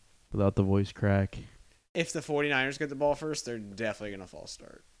 loud without the voice crack. If the 49ers get the ball first, they're definitely going to false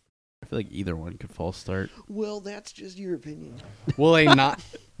start. I feel like either one could false start. Well, that's just your opinion. Will a non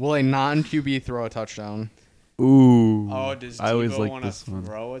QB throw a touchdown? Ooh. Oh, does I always Debo like want to this one.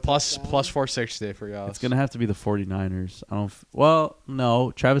 throw a Plus touchdown? 460 for y'all. It's gonna have to be the 49ers. I don't. Well,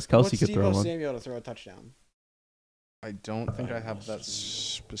 no. Travis Kelce What's could throw Debo one. Samuel to throw a touchdown? I don't think I have that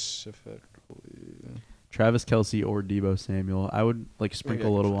specifically. Travis Kelce or Debo Samuel. I would like sprinkle a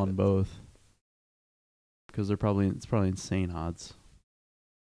can little find on it. both because it's probably insane odds.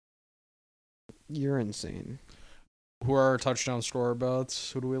 You're insane. Who are our touchdown scorer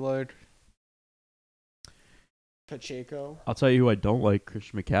bets? Who do we like? Pacheco. I'll tell you who I don't like: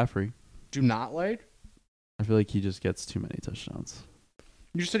 Christian McCaffrey. Do not like? I feel like he just gets too many touchdowns.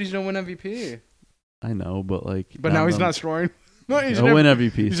 You said he's gonna win MVP, I know, but like. but now he's not scoring. No, he's He'll gonna win have,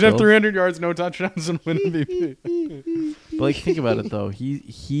 MVP. he's gonna have still. 300 yards, no touchdowns, and win MVP. But like, think about it though.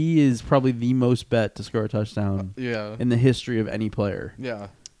 He is probably the most bet to score a touchdown Yeah, in the history of any player yeah,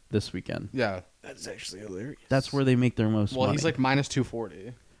 this weekend. yeah. That's actually hilarious. That's where they make their most Well, money. he's like minus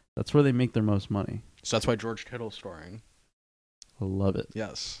 240, That's where they make their most money. so that's why George Kittle's scoring. I love it.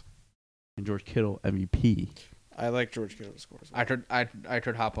 Yes, And George Kittle MVP. I like George Kittle to score. I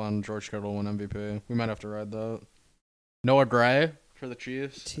could hop on George Kittle win MVP. We might have to ride that. Noah Gray for the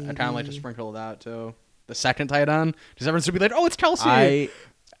Chiefs. I kind of like to sprinkle that too. The second tight end. Does everyone still be like, oh, it's Kelsey?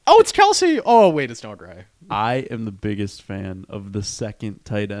 It's Kelsey. Oh, wait, it's Noah Gray. I am the biggest fan of the second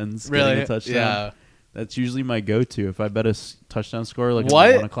tight ends Really? getting a touchdown. Yeah. That's usually my go-to if I bet a touchdown score like What?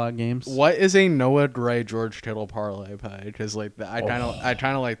 in the 1 o'clock games. What is a Noah Gray George Kittle parlay pay? Because like I kind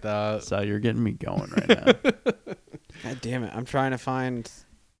of like that. So you're getting me going right now. God damn it! I'm trying to find.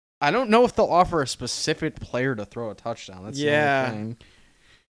 I don't know if they'll offer a specific player to throw a touchdown. That's Yeah. the only thing.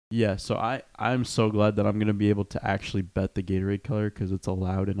 Yeah, so I'm so glad that I'm going to be able to actually bet the Gatorade color because it's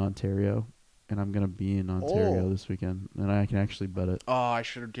allowed in Ontario. And I'm going to be in Ontario this weekend. And I can actually bet it. Oh, I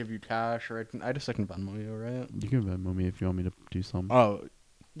should give you cash, or I just can Venmo you, right? You can Venmo me if you want me to do something. Oh,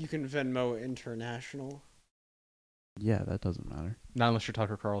 You can Venmo International. Yeah, that doesn't matter. not unless you're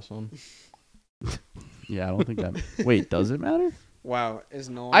Tucker Carlson. Yeah, I don't think that... Wait, does it matter? Wow, is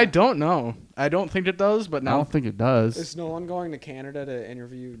Nolan? I don't know. I don't think it does, but I now don't think it does. Is Nolan going to Canada to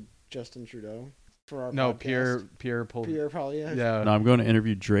interview Justin Trudeau for our no. podcast? Pierre pulled. Pierre probably is. Yeah. No, I'm going to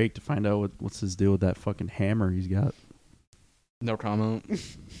interview Drake to find out what's his deal with that fucking hammer he's got. No comment.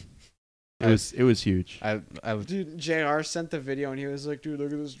 It was huge. I Dude, JR sent the video and he was like, dude,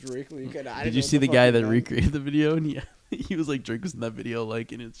 look at this Drake leak. And I Did didn't you know see what the guy fuck that it meant. recreated the video? And he was like, Drake was in that video,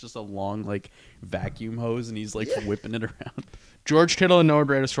 like, and it's just a long, like, vacuum hose, and he's, like, whipping it around. George Kittle and Noah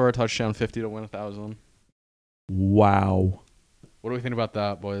Gray to score a touchdown, 50 to win 1,000. Wow. What do we think about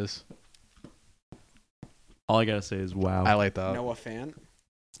that, boys? All I got to say is wow. I like that. Noah fan.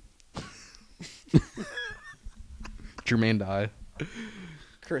 Jermaine Dye.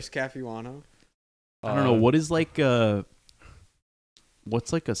 Chris Capuano. I don't know. What is, like,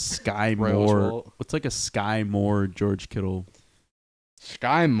 what's, like, a Sky Moore? Roosevelt. What's, like, a Sky Moore George Kittle?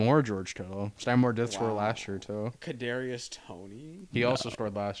 Sky Moore George Kittle. Sky Moore did score Wow. last year, too. Kadarius Toney. He also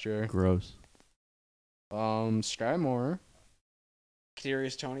scored last year. Gross. Sky Moore.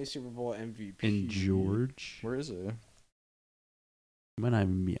 Kadarius Toney, Super Bowl MVP. And George? Where is he? He might not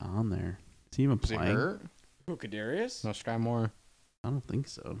even be on there. Is he even Is he playing? hurt? Who, Kadarius? No, Sky Moore. I don't think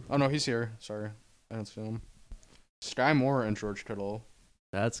so. Oh, no, he's here. Sorry. I didn't see him. Sky Moore and George Kittle.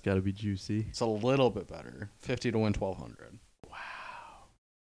 That's got to be juicy. It's a little bit better. 50 to win 1,200.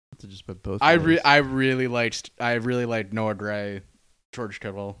 To just bet both. I of those. really liked Noah Gray, George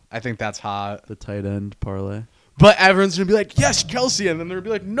Kittle. I think that's hot. The tight end parlay. But everyone's gonna be like, yes, Kelsey, and then they're gonna be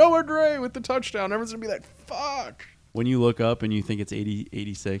like, Noah Gray with the touchdown. Everyone's gonna be like, fuck. When you look up and you think it's 80,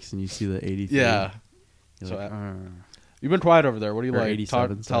 86 and you see the 83. Yeah. You're So like, You've been quiet over there. What do you Or like?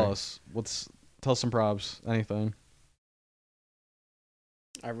 87, Tell sorry. us. Tell us some props. Anything.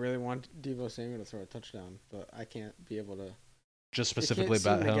 I really want Deebo Samuel to throw a touchdown, but I can't be able to. Just specifically I can't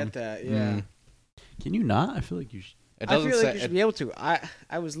bet seem to him. get that. Yeah. Can you not? I feel like you should. It I doesn't feel say. like you should be able to.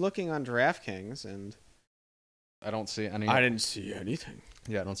 I was looking on DraftKings and I don't see any. I didn't see anything.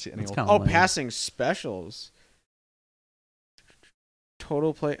 Yeah, I don't see any. It's Old, kinda Oh, lame. passing specials.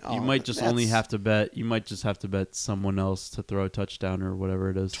 Total play. Oh, You might just only that's- have to bet. You might just have to bet someone else to throw a touchdown or whatever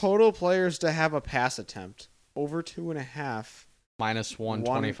it is. total players to have a pass attempt over 2.5. minus One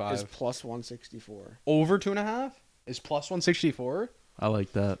 125. is plus 164. Over 2.5 is plus 164. I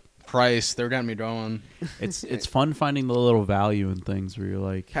like that. Price, they're getting me going. It's fun finding the little value in things where you're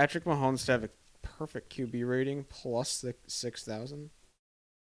like, Patrick Mahomes to have a perfect QB rating plus 6,000.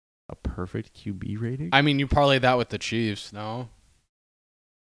 a perfect QB rating. I mean, you parlay that with the Chiefs, no?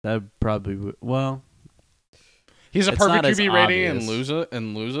 That probably would. Well, He's a It's perfect not as QB rating obvious.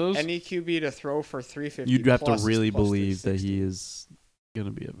 and loses. Any QB to throw for 350. you'd have to plus is really plus believe that 360. he is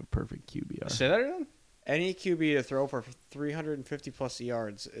gonna be a perfect QBR. Say that again? Any QB to throw for 350 plus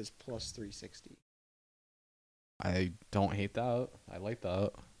yards is plus 360. I don't hate that. I like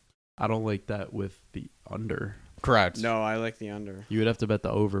that. I don't like that with the under. Correct. No, I like the under. You would have to bet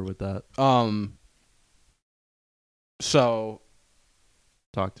the over with that. So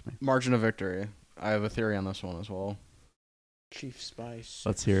Talk to me. margin of victory. I have a theory on this one as well. Chiefs by 6.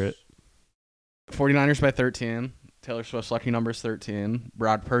 Let's hear it. 49ers by 13. Taylor Swift's lucky number is 13.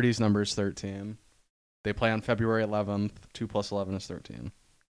 Broad Purdy's number is 13. They play on February 11th. 2 plus 11 is 13.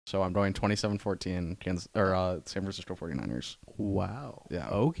 So I'm going 27-14 San Francisco 49ers. Wow. Yeah.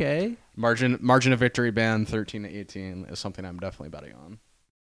 Okay. Margin of victory band 13-18 is something I'm definitely betting on.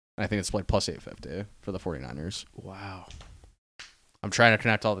 I think it's played plus 850 for the 49ers. Wow. I'm trying to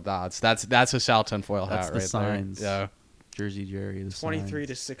connect all the dots. That's a Sal tinfoil That's hat the right signs. there. Yeah. Jersey Jerry. The 23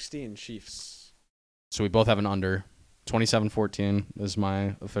 to signs. 16 Chiefs. So we both have an under. 27-14 is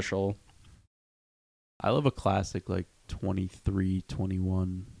my official. I love a classic like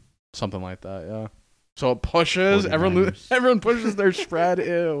 23-21. Something like that, yeah. So it pushes. 49ers. Everyone pushes their spread.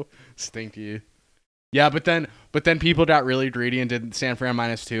 Ew. Stinky. Yeah, but then people got really greedy and did San Fran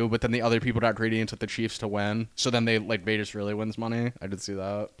 -2, but then the other people got greedy and took the Chiefs to win. So then they Vegas really wins money. I did see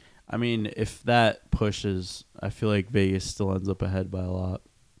that. I mean, if that pushes, I feel like Vegas still ends up ahead by a lot.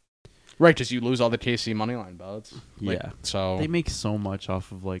 Right, because you lose all the KC money line bets. Yeah. So They make so much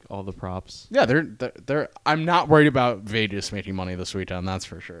off of like all the props. yeah, they're. I'm not worried about Vegas making money this weekend. That's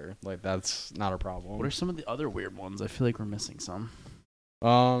for sure. Like that's not a problem. What are some of the other weird ones? I feel like we're missing some.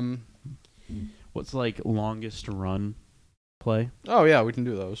 What's like longest run play? Oh yeah, we can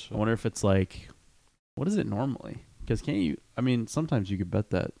do those. I wonder if it's like, what is it normally? Because can't you? I mean, sometimes you could bet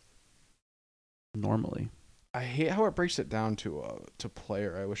that normally. I hate how it breaks it down to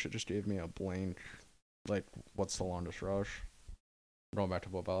player. I wish it just gave me a blank. Like, what's the longest rush? Going back to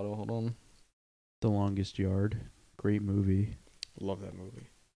Bovado. Hold on. The Longest Yard. Great movie. Love that movie.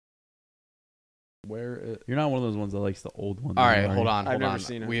 Where it? You're not one of those ones that likes the old ones. All right, are hold you? on. I've Hold never on.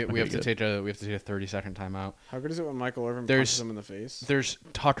 seen it. We Okay, have to good. take a 30-second timeout. How good is it when Michael Irvin There's- punches him in the face? There's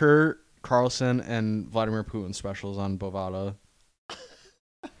Tucker Carlson and Vladimir Putin specials on Bovada.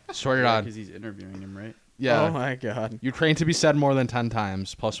 Swear to God. Because he's interviewing him, right? Yeah. Oh my God. Ukraine to be said more than 10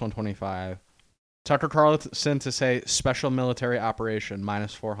 times, plus 125. Tucker Carlson to say special military operation,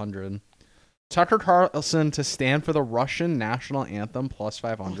 minus 400. Tucker Carlson to stand for the Russian national anthem, plus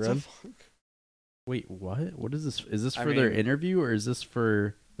 500. Wait, what? What is this? Is this I for their mean- interview or is this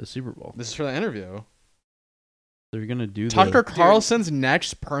for the Super Bowl? This is for the interview. They're gonna do Tucker the, Carlson's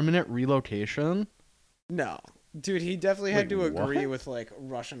next permanent relocation. No. Dude, he definitely had Wait, to agree what? with like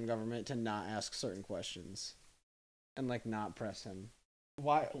Russian government to not ask certain questions and like not press him.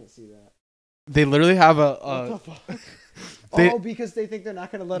 Why? I can't see that. They literally have What the fuck? They- Oh, because they think they're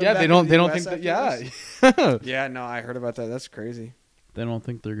not going to let him yeah, back they don't. into They the don't US think that. after Yeah, this? Yeah, no, I heard about that. That's crazy. They don't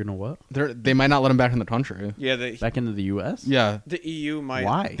think they're gonna what? they might not let him back in the country. Yeah, Back into the U.S. Yeah, the EU might.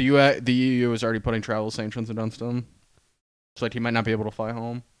 Why? the EU is already putting travel sanctions against him. So like he might not be able to fly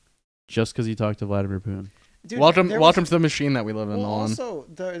home. Just because he talked to Vladimir Putin. Dude, welcome there to was- the machine that we live in. Well, Nolan. also,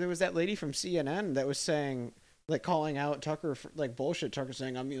 there was that lady from CNN that was saying, like, calling out Tucker for, like, bullshit. Tucker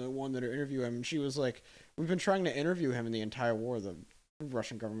saying, I'm the only one that interview him. And she was like, we've been trying to interview him in the entire war. The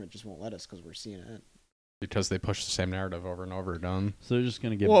Russian government just won't let us because we're CNN. Because they push the same narrative over and over again. So they're just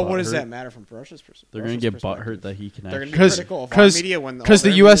gonna get. Well, what does butthurt? that matter from Russia's perspective? They're gonna get butthurt that he can They're actually. going to be critical of our media when Because all the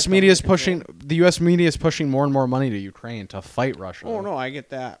their U.S. media's media is coming to pushing the U.S. media is pushing more and more money to Ukraine to fight Russia. control. Oh, no, I get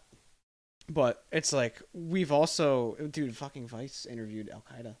that. But it's like, we've also, dude, fucking Vice interviewed Al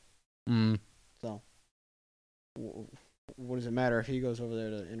Qaeda. Mm. So, what does it matter if he goes over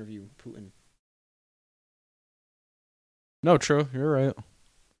there to interview Putin? No, true. You're right.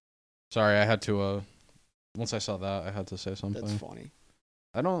 Sorry, I had to. Once I saw that, I had to say something. That's funny.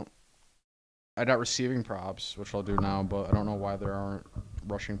 I got receiving props, which I'll do now, but I don't know why there aren't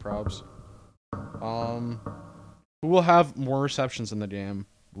rushing props. Who will have more receptions in the game?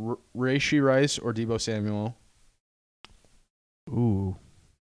 Rashee Rice or Debo Samuel? Ooh.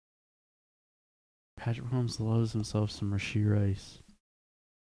 Patrick Mahomes loves himself some Rashee Rice.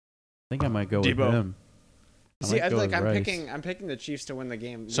 I think I might go with Debo. him. See, might go with I'm Rice. picking the Chiefs to win the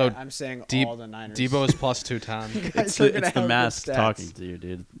game. So, I'm saying Deep- all the Niners. Debo is plus 210. Guys It's are the, gonna it's the have good mask stats. talking to you,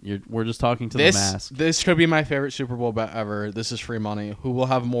 dude. We're just talking to the This mask. this could be my favorite Super Bowl bet ever. This is free money. Who will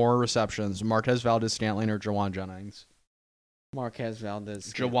have more receptions, Marquez Valdez-Scantling or Jawan Jennings? Marquez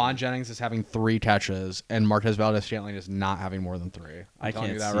Valdez. Jawan Jennings is having 3 catches, and Marquez Valdez-Scantling is not having more than 3. I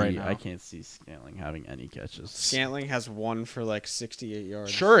telling you can't that see. right now. I can't see Scantling having any catches. Scantling has one for like 68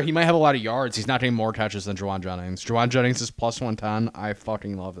 yards. Sure, he might have a lot of yards. He's not getting more catches than Jawan Jennings. Jawan Jennings is plus 110. I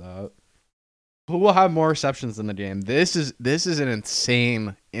fucking love that. Who will have more receptions in the game? This is an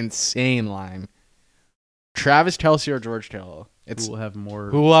insane line. Travis Kelce or George Kittle? Who will have more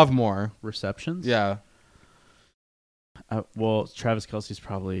Who will have more? receptions? Yeah. Well, Travis Kelce's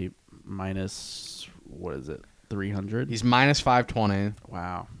probably minus, what is it, 300? He's minus 520,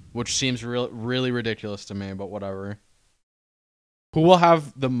 Wow. which seems really ridiculous to me, but whatever. Who will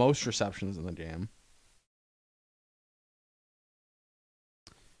have the most receptions in the game?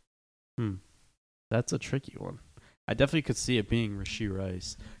 That's a tricky one. I definitely could see it being Rashee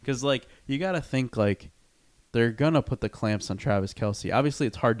Rice. Because, like, you got to think, like, they're going to put the clamps on Travis Kelce. Obviously,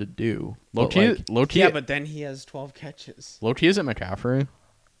 it's hard to do. Low but, key, like, Yeah, but then he has 12 catches. low key isn't McCaffrey.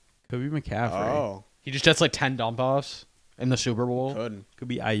 could be McCaffrey. Oh, He just gets like 10 dump offs in the Super Bowl. Could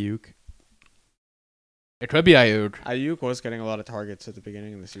be Ayuk. It could be Ayuk. Ayuk was getting a lot of targets at the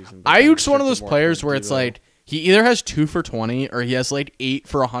beginning of the season. but Ayuk's then one of those shifted more players towards where it's Debo. like he either has 2 for 20 or he has like 8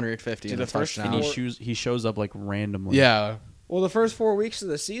 for 150 Dude, in a the first touchdown. four- He shows up, like, randomly. Yeah. Well, the first 4 weeks of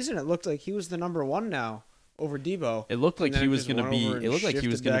the season, it looked like he was the number one now over Debo. It looked like And then he it was just going to went be. over and It looked like he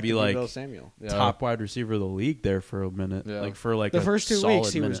was shifted going to back be to like Deebo Samuel. Yeah. top wide receiver of the league there for a minute. Yeah. Like for like The a first 2 solid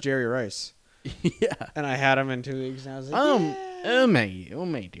weeks, he was minute. Jerry Rice, Yeah. and I had him in 2 weeks, and I was like, yeah. Oh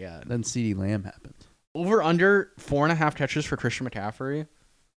mate, yeah. Then CeeDee Lamb happened. Over under 4.5 catches for Christian McCaffrey.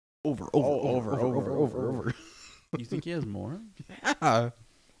 Over. You think he has more? Yeah.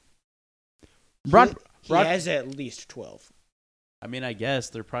 He Rod- has at least 12. I mean, I guess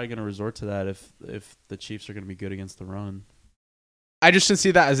they're probably going to resort to that if the Chiefs are going to be good against the run. I just didn't see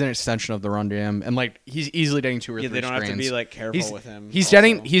that as an extension of the run game, and like he's easily getting 2 or 3 Yeah, they don't screens. have to be like careful with him. He's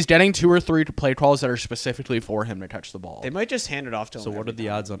also. getting 2 or 3 play calls that are specifically for him to catch the ball. They might just hand it off to him. So what every are the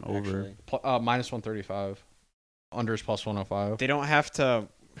time, odds on over? actually. Minus 135. Under is plus 105. They don't have to.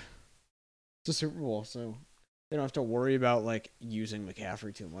 It's a Super Bowl, so they don't have to worry about like using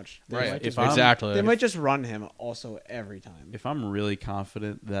McCaffrey too much. They Right. might just- Exactly. They might just run him also every time. If I'm really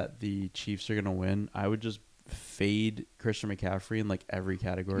confident that the Chiefs are going to win, I would just fade Christian McCaffrey in like every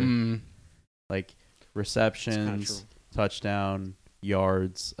category. Like receptions, true. touchdown,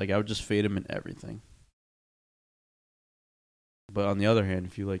 yards. Like I would just fade him in everything. But on the other hand,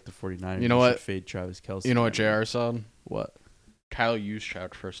 if you like the 49ers, You know what? should fade Travis Kelce. You know what in JR said? What? Kyle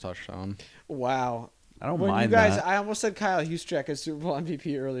Juszczyk first touchdown. Wow. I don't When mind you guys, that. I almost said Kyle Juszczyk as Super Bowl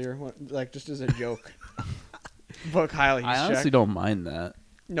MVP earlier, like just as a joke. But Kyle Juszczyk. I honestly don't mind that.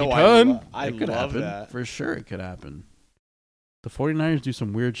 No, He I, could. I It could love happen. that. For sure it could happen. The 49ers do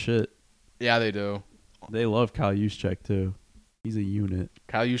some weird shit. Yeah, they do. They love Kyle Juszczyk too. He's a unit.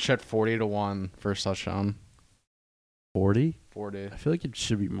 Kyle Juszczyk 40-1 first touchdown. 40? 40. I feel like it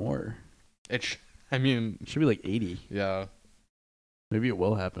should be more. I mean, It should be like 80. yeah. Maybe it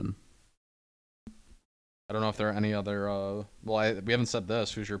will happen. I don't know if there are any other. We haven't said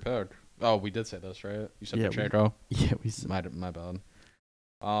this. Who's your pick? Oh, we did say this, right? You said Yeah, Pacheco. Yeah, we said. My bad.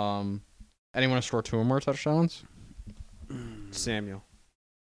 Anyone to score 2 or more touchdowns? Samuel.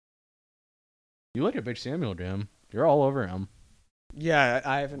 You like a big Samuel jam. You're all over him. Yeah,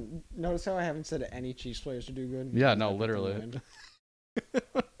 I haven't noticed how I haven't said any Chiefs players to do good. Yeah, no, I picked literally.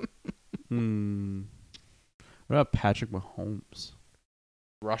 them What about Patrick Mahomes?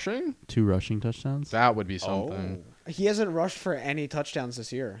 Rushing? 2 rushing touchdowns? That would be something. Oh. He hasn't rushed for any touchdowns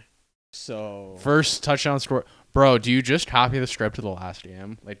this year. So First touchdown score. Bro, do you just copy the script of the last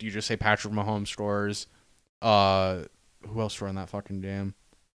game? Like, do you just say Patrick Mahomes scores? Who else scored in that fucking game?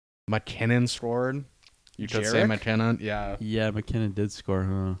 McKinnon scored. You could say Jarek? McKinnon. Yeah. Yeah, McKinnon did score,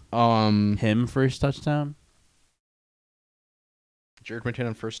 huh? Jared Him first touchdown?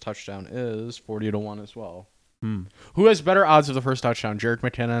 McKinnon first touchdown is 40-1 as well. Hmm. Who has better odds of the first touchdown, Jared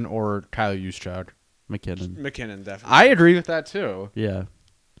McKinnon or Kyle Juszczyk? McKinnon. McKinnon definitely. I agree with that too. Yeah.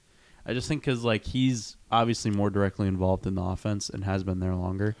 I just think because, like, he's obviously more directly involved in the offense and has been there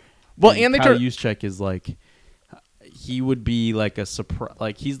longer. Well, and they Kyle tur- Juszczyk is, like, he would be, like, a surprise.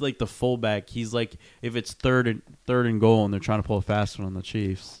 Like, he's, like, the fullback. He's, like, if it's third and goal and they're trying to pull a fast one on the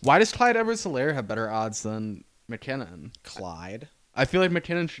Chiefs. Why does Clyde Edwards-Helaire have better odds than McKinnon? Clyde. I feel like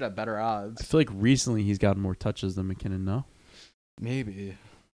McKinnon should have better I odds. feel like recently he's gotten more touches than McKinnon, no? Maybe.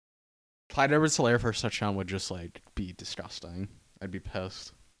 Clyde Edwards-Helaire first touchdown would just like be disgusting. I'd be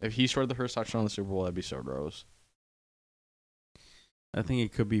pissed if he scored the first touchdown in the Super Bowl. That'd be so gross. I think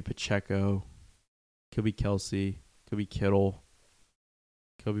it could be Pacheco, could be Kelsey, could be Kittle,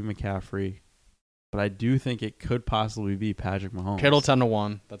 could be McCaffrey, but I do think it could possibly be Patrick Mahomes. Kittle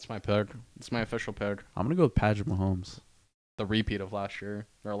 10-1. That's my pick. It's my official pick. I'm gonna go with Patrick Mahomes. The repeat of last year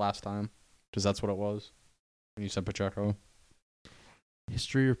or last time, because that's what it was. When you said Pacheco.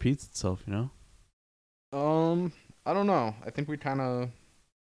 History repeats itself, you know. I don't know. I think we kind of.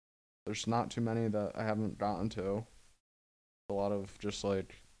 There's not too many that I haven't gotten to. A lot of just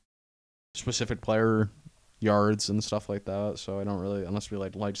like specific player yards and stuff like that. So I don't really, unless we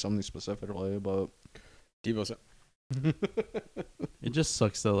like something specifically, but Debo's. It just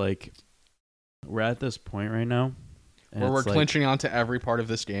sucks that like we're at this point right now where we're it's like, clinching onto every part of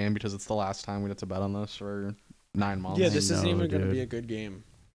this game because it's the last time we get to bet on this for 9 months. Yeah, this isn't know, even going to dude. be a good game.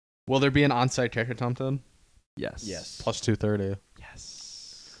 Will there be an onside kick attempted? Yes. Yes. Plus 230.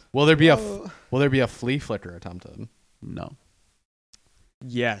 Yes. Will there be a flea flicker attempted? No.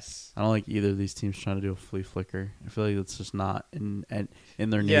 Yes. I don't like either of these teams trying to do a flea flicker. I feel like it's just not in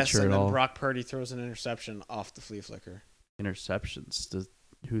their Yes, nature and at then all. Brock Purdy throws an interception off the flea flicker. Interceptions.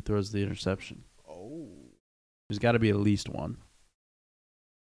 Who throws the interception? Oh. There's got to be at least one.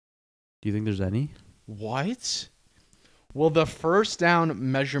 Do you think there's any? What? Will the first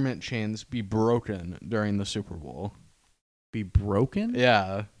down measurement chains be broken during the Super Bowl? Be broken?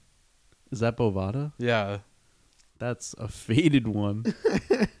 Yeah. Is that Bovada? Yeah. That's a faded one.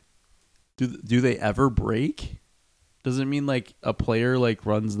 Do they ever break? Does it mean like a player like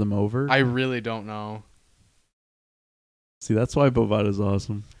runs them over? I really don't know. See, that's why Bovada's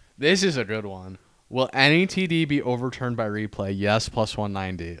awesome. This is a good one. Will any TD be overturned by replay? Yes, plus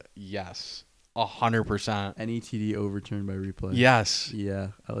 190. Yes. 100%. Any TD overturned by replay. Yes. Yeah,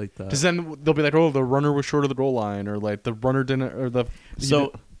 I like that. Because then they'll be like, oh, the runner was short of the goal line, or like the runner didn't, or the.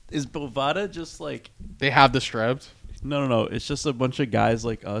 So is Bovada just like They have the stripped. No. It's just a bunch of guys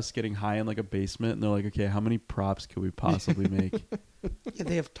like us getting high in like a basement, and they're like, okay, how many props could we possibly make? Yeah,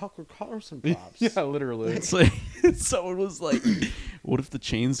 they have Tucker Carlson props. Yeah, literally. It's like someone was like, what if the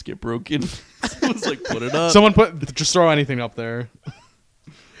chains get broken? Someone's like, put it up. Someone just throw anything up there.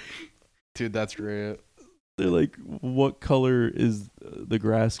 Dude, that's great. They're like, what color is the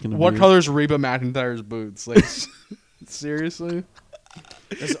grass gonna be? What color is Reba McEntire's boots? Like, seriously?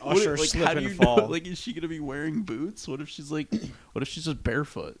 Does What if- Usher like, slip how do and you fall? know? Like, is she gonna be wearing boots? What if she's just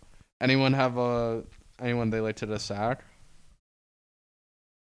barefoot? Anyone have anyone they like to the sack?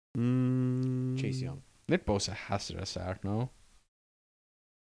 Chase Young. Nick Bosa has to the sack, no?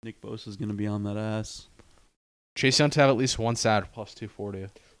 Nick Bosa's gonna be on that ass. Chase Young to have at least one sack plus 240.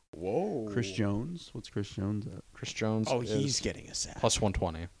 Whoa. Chris Jones. What's Chris Jones at? Chris Jones. Oh, is he's getting a sack. plus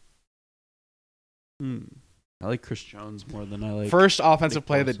 120. I like Chris Jones more than I like First offensive Nick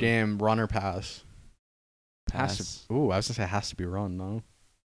play of the Bosa. game, run or pass. pass. Has to, ooh, I was gonna say it has to be run, no?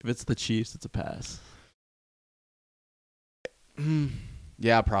 If it's the Chiefs, it's a pass.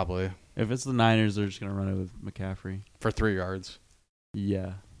 Yeah, probably. If it's the Niners, they're just gonna run it with McCaffrey. For 3 yards.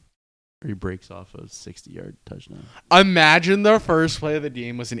 Yeah. Or he breaks off a 60-yard touchdown. Imagine the first play of the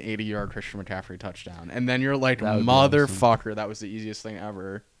game was an 80-yard Christian McCaffrey touchdown. And then you're like, That would be motherfucker, that was the easiest thing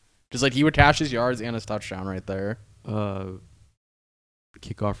ever. Just like he would cash his yards and his touchdown right there.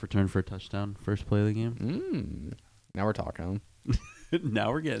 Kickoff return for a touchdown. First play of the game. Now we're talking.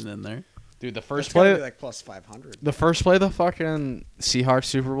 Now we're getting in there. Dude, the That's first gotta play be like plus 500. the first play of the fucking Seahawks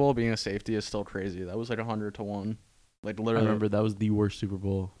Super Bowl being a safety is still crazy. That was like 100-1. Like I literally. remember that was the worst Super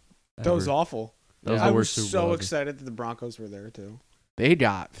Bowl ever. That was awful. That was I the was worst Super Bowl so ever. excited that the Broncos were there too. They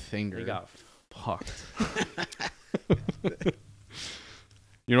got fingered. They got fucked.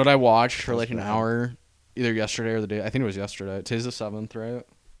 You know what I watched for That was like an bad. hour, either yesterday or the day. I think it was yesterday. Today's the 7th, right?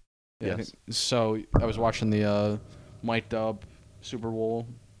 Yeah. I Yes. think- So I was watching the mic'd up Super Bowl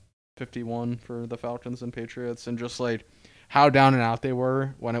 51 for the Falcons and Patriots, and just like how down and out they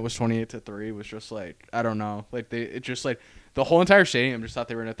were when it was 28-3 was just like, I don't know, like it just like the whole entire stadium just thought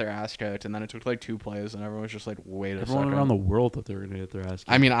they were gonna get their ass kicked, and then it took like 2 plays, and everyone was just like, wait a Everyone second. around the world thought they were gonna get their ass kicked.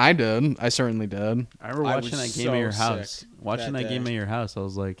 I mean, I did. I certainly did. I remember I watching was that game at your so house. sick Watching that that game day. at your house, I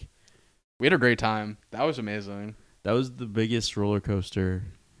was like, We had a great time. That was amazing. that was the biggest roller coaster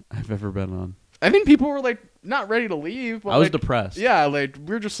I've ever been on. I think people were like not ready to leave, but I was like, depressed. yeah, like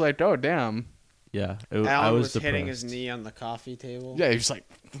we were just like, oh damn. Yeah. I Alan was was depressed. hitting his knee on the coffee table. Yeah, he was like,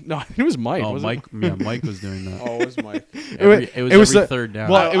 no, it was Mike. Oh, wasn't it? Mike. Yeah, Mike was doing that. Oh, it was Mike. It was was every the- third down.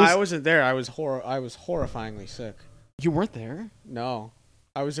 well, I, it was- I wasn't there. I was horrifyingly sick. You weren't there. No.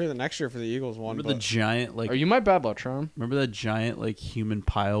 I was there the next year for the Eagles one. Remember the giant Are you my bad luck charm? Remember that giant human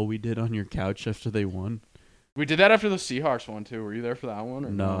pile we did on your couch after they won? We did that after the Seahawks one too. Were you there for that one? Or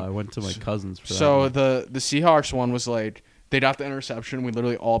No, I went to my cousin's for that. So one. the Seahawks one was like they got the interception. We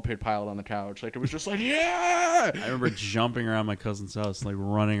literally all pit piled on the couch. Like it was just like yeah. I remember jumping around my cousin's house,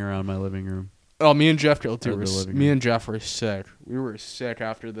 running around my living room. Oh, me and Jeff killed too. Or the living Me room. and Jeff were sick. We were sick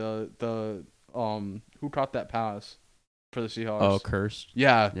after the who caught that pass for the Seahawks? Oh, cursed.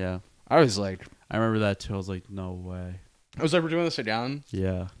 Yeah. Yeah, I was like, I remember that too. I was like, no way. I was like, we're doing this again.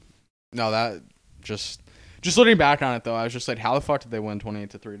 Yeah, No, that just looking back on it though, I was just like, how the fuck did they win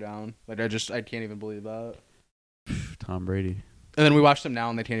 28-3 down? Like I can't even believe that. Tom Brady. And then we watch them now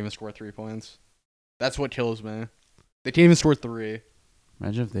and they can't even score 3 points. That's what kills me. They can't even score 3.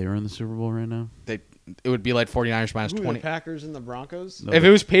 Imagine if they were in the Super Bowl right now. It would be like 49ers minus Who, 20. the Packers and the Broncos? No, If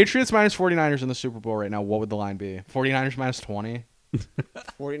it was Patriots minus 49ers in the Super Bowl right now, what would the line be? 49ers minus 20?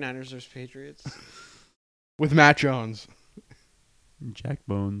 49ers versus Patriots. With Matt Jones. Jack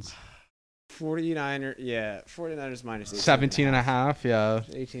Bones. 49ers minus 17 and a half, yeah.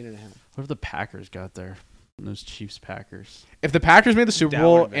 18 and a half. What if the Packers got there? Those Chiefs Packers. If the Packers made the Super That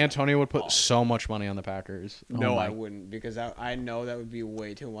Bowl, would've been Antonio would put awesome. so much money on the Packers. No, my- I wouldn't because I know that would be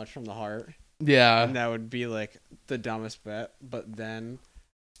way too much from the heart. Yeah. And that would be like the dumbest bet. But then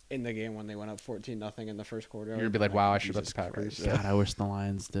in the game when they went up 14-0 in the first quarter, You're going to be like, wow, I should bet the Jesus Packers. Christ. Yeah. God, I wish the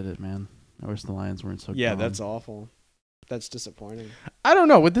Lions did it, man. I wish the Lions weren't so. Yeah, dumb. that's awful. That's disappointing. I don't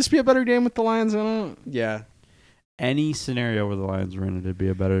know. Would this be a better game with the Lions in it? Yeah. Any scenario where the Lions were in it, it'd be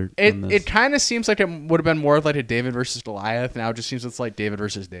a better. than this. It kind of seems like it would have been more of like a David versus Goliath. Now it just seems it's like David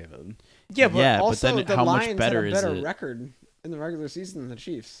versus David. Yeah, but Yeah, but also then the how much Lions better had is a better it? record in the regular season than the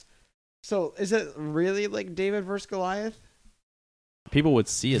Chiefs. So is it really like David versus Goliath? People would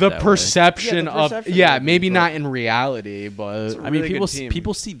see it. The that way. perception Yeah, the of perception yeah, would be, maybe but- not in reality, but It's a I mean, really people good team.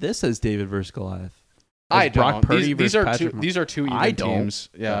 people see this as David versus Goliath. I As Brock don't. Purdy These versus are Patrick these are two even I don't. teams.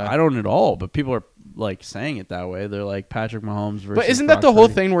 Yeah. I don't at all. But people are saying it that way. They're like Patrick Mahomes versus. But isn't Brock that the whole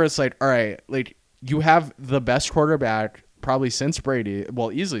Purdy. thing where it's like, all right, like you have the best quarterback probably since Brady,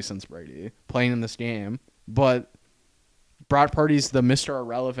 well, easily since Brady, playing in this game, but Brock Purdy's the Mr.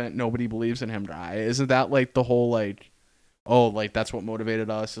 Irrelevant, nobody believes in him guy. Isn't that like the whole that's what motivated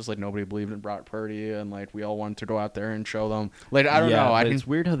us is like nobody believed in Brock Purdy and like we all wanted to go out there and show them. Like I don't know. But I mean, it's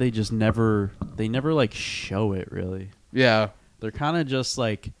weird how they just never show it really. yeah. They're kind of just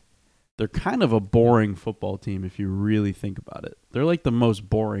they're kind of a boring football team if you really think about it. They're like the most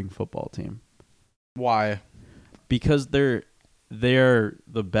boring football team Why? because they're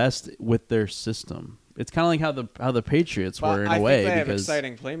the best with their system. It's kind of like how the Patriots were in I a way think they have because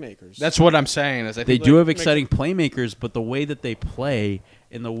exciting playmakers. That's what I'm saying. Is I they think do like, have makes exciting playmakers, but the way that they play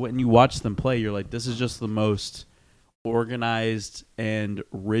when you watch them play, you're like, this is just the most organized and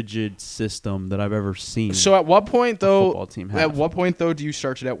rigid system that I've ever seen. So at what point a though? football team At have. what point though do you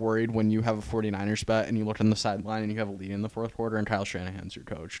start to get worried when you have a 49ers bet and you look on the sideline and you have a lead in the fourth quarter and Kyle Shanahan's your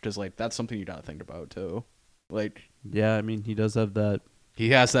coach? Because like that's something you gotta think about too. Like Yeah, I mean he does have that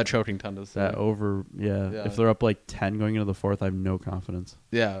he has that choking tendency. over. Yeah. Yeah. If they're up 10 going into the fourth, I have no confidence.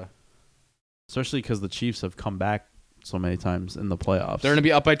 Yeah, Especially because the Chiefs have come back so many times in the playoffs. they're gonna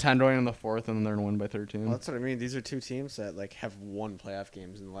be up by 10 going in the fourth and then they're gonna win by 13. Well, that's what I mean. These are two teams that have won playoff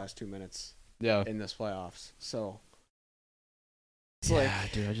games in the last 2 minutes Yeah, in this playoffs. So it's yeah,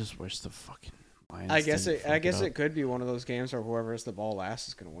 dude, I just wish the fucking Lions. I guess didn't it fuck up. could be one of those games where whoever has the ball last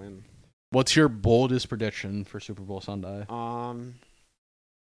is going to win. what's your boldest prediction for Super Bowl Sunday?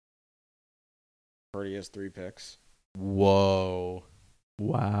 Purdy has 3 picks. Whoa,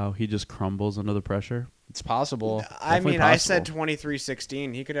 Wow, he just crumbles under the pressure. it's possible. I Definitely mean, I said possible.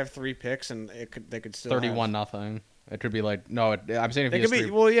 23-16. He could have 3 picks, and they could still 31-0. It could be like no. I'm saying if It he could has be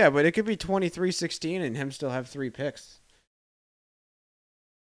 3, well, yeah, but it could be 23-16 and him still have 3 picks.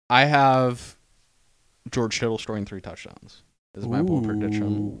 I have George Kittle scoring 3 touchdowns. Is my bold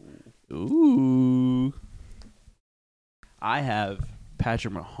prediction. Ooh. I have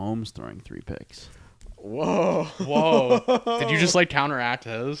Patrick Mahomes throwing 3 picks. Whoa, Whoa. Did you just counteract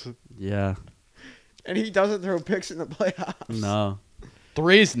his? Yeah. And he doesn't throw picks in the playoffs. No.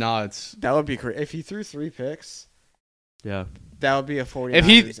 3's nuts. That would be crazy. If he threw 3 picks, Yeah. that would be a 49ers If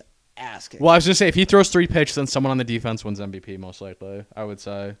he- ass kick. Well, I was gonna say if he throws 3 picks, then someone on the defense wins MVP most likely. I would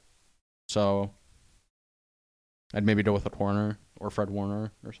say. So I'd maybe go with a corner or Fred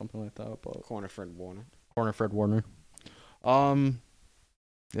Warner or something like that. But Corner Fred Warner. corner Fred Warner.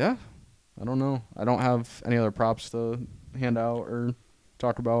 Yeah. I don't know. I don't have any other props to hand out or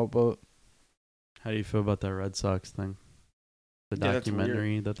talk about, but How do you feel about that Red Sox thing? The Yeah, that's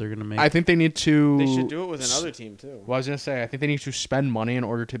documentary that they're gonna make. I think they need to. They should do it with another team too. Well, I was gonna say I think they need to spend money in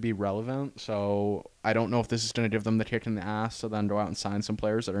order to be relevant. So I don't know if this is gonna give them the kick in the ass to then go out and sign some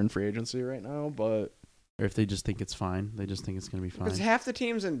players that are in free agency right now. But or if they just think it's fine, they just think it's gonna be fine. Because half the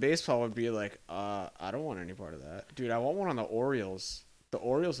teams in baseball would be like, I don't want any part of that, dude. I want one on the Orioles. The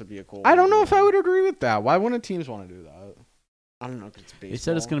Orioles would be a cool. I don't know one. if I would agree with that. Why wouldn't teams want to do that? I don't know if it's baseball. They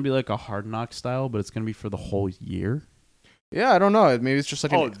said it's gonna be like a Hard Knock style, but it's gonna be for the whole year. Yeah, I don't know. Maybe it's just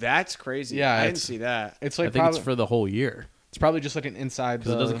like that's crazy. Yeah, I didn't see that. It's I like think it's for the whole year it's probably just like an inside.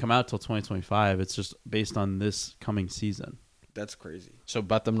 because it doesn't come out till 2025. It's just based on this coming season. That's crazy. So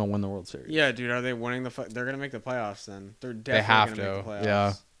bet them to win the World Series. Yeah, dude. Are they winning they're gonna make the playoffs then? They're definitely have gonna make to, the playoffs.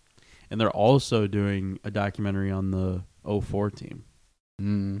 yeah. And they're also doing a documentary on the 04 team.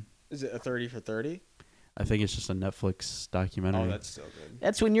 Mm. Is it a 30 for 30? I think it's just a Netflix documentary. Oh, that's so good.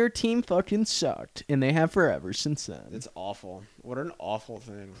 That's when your team fucking sucked, and they have forever since then. It's awful. What an awful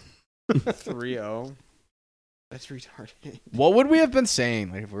thing. 3-0. That's retarded. What would we have been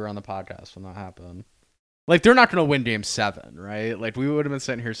saying like if we were on the podcast when that happened? Like they're not going to win Game 7, right? Like we would have been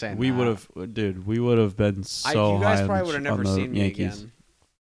sitting here saying we that. would have, dude. We would have been so you guys high probably on would have the never seen me Yankees. again.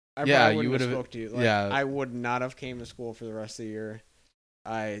 I Yeah, probably you wouldn't would have have- spoke to you. Like, yeah. I would not have came to school for the rest of the year.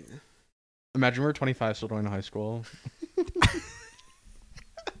 Imagine we're 25 still going to high school.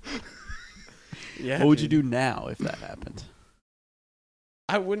 Yeah. What would you dude. do now if that happened?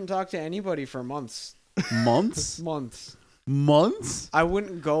 I wouldn't talk to anybody for months. Months? Months. Months? I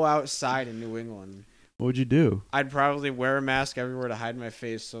wouldn't go outside in New England. What would you do? I'd probably wear a mask everywhere to hide my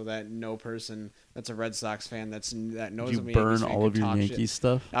face so that no person that's a Red Sox fan that knows You I'm a burn Yankees fan all of could your talk Yankees shit.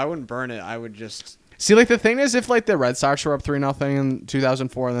 stuff? I wouldn't burn it. I would just. See, like the thing is, if like the Red Sox were up 3-0 in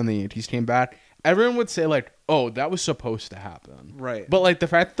 2004 and then the Yankees came back, everyone would say like, "Oh, that was supposed to happen." Right. But like the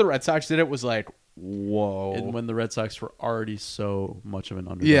fact that the Red Sox did it was like, whoa. And when the Red Sox were already so much of an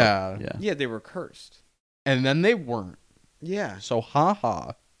underdog. Yeah. Yeah. Yeah, they were cursed. And then they weren't. Yeah. So ha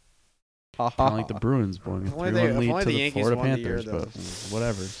ha. Ha ha. Kind of like the Bruins blowing a If only 3-1 they- if lead only to the the Yankees Florida won the year, Panthers, but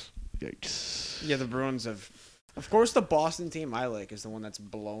whatever. Yikes. Yeah, the Bruins have. Of course, the Boston team I like is the one that's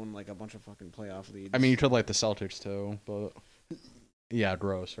blown like a bunch of fucking playoff leads. I mean, you could like the Celtics too, but yeah,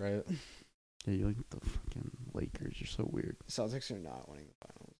 gross, right? Yeah, you like the fucking Lakers. You're so weird. Celtics are not winning the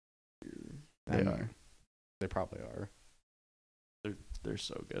finals. They And are. They probably are. They're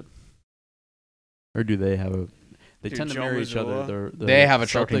so good. Or do they have a? They Dude, tend to Joe mirror each other. Mazzulla. They have a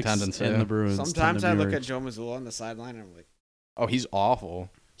choking Celtics tendency. And the Bruins. tend Sometimes to I look mirror at Joe Mazzulla on the sideline and I'm like, Oh, he's awful.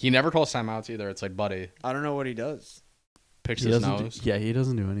 He never calls timeouts either. It's like, buddy, I don't know what he does. picks He his doesn't do- nose. yeah, he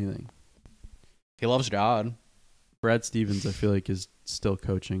doesn't do anything. He loves God. Brad Stevens, I feel like, is still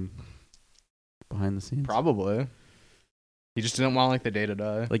coaching behind the scenes. Probably. He just didn't want like the day to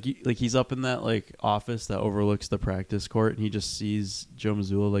die. Like he's up in that like office that overlooks the practice court, and he just sees Joe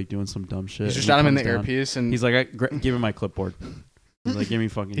Mazzulla like doing some dumb shit. He's just and got him in the comes down. earpiece, and He's like, give him my clipboard. He's like, give me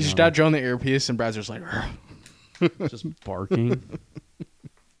fucking. he's just Johnny." got Joe in the earpiece, and Brad's just like, just barking.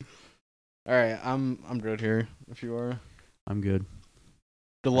 all right, I'm good here. If you are, I'm good.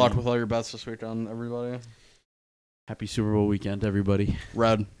 good luck with all your bets this weekend, everybody. Happy Super Bowl weekend, everybody.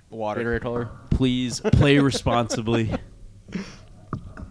 Red, Water. Gatorade color. Please play responsibly.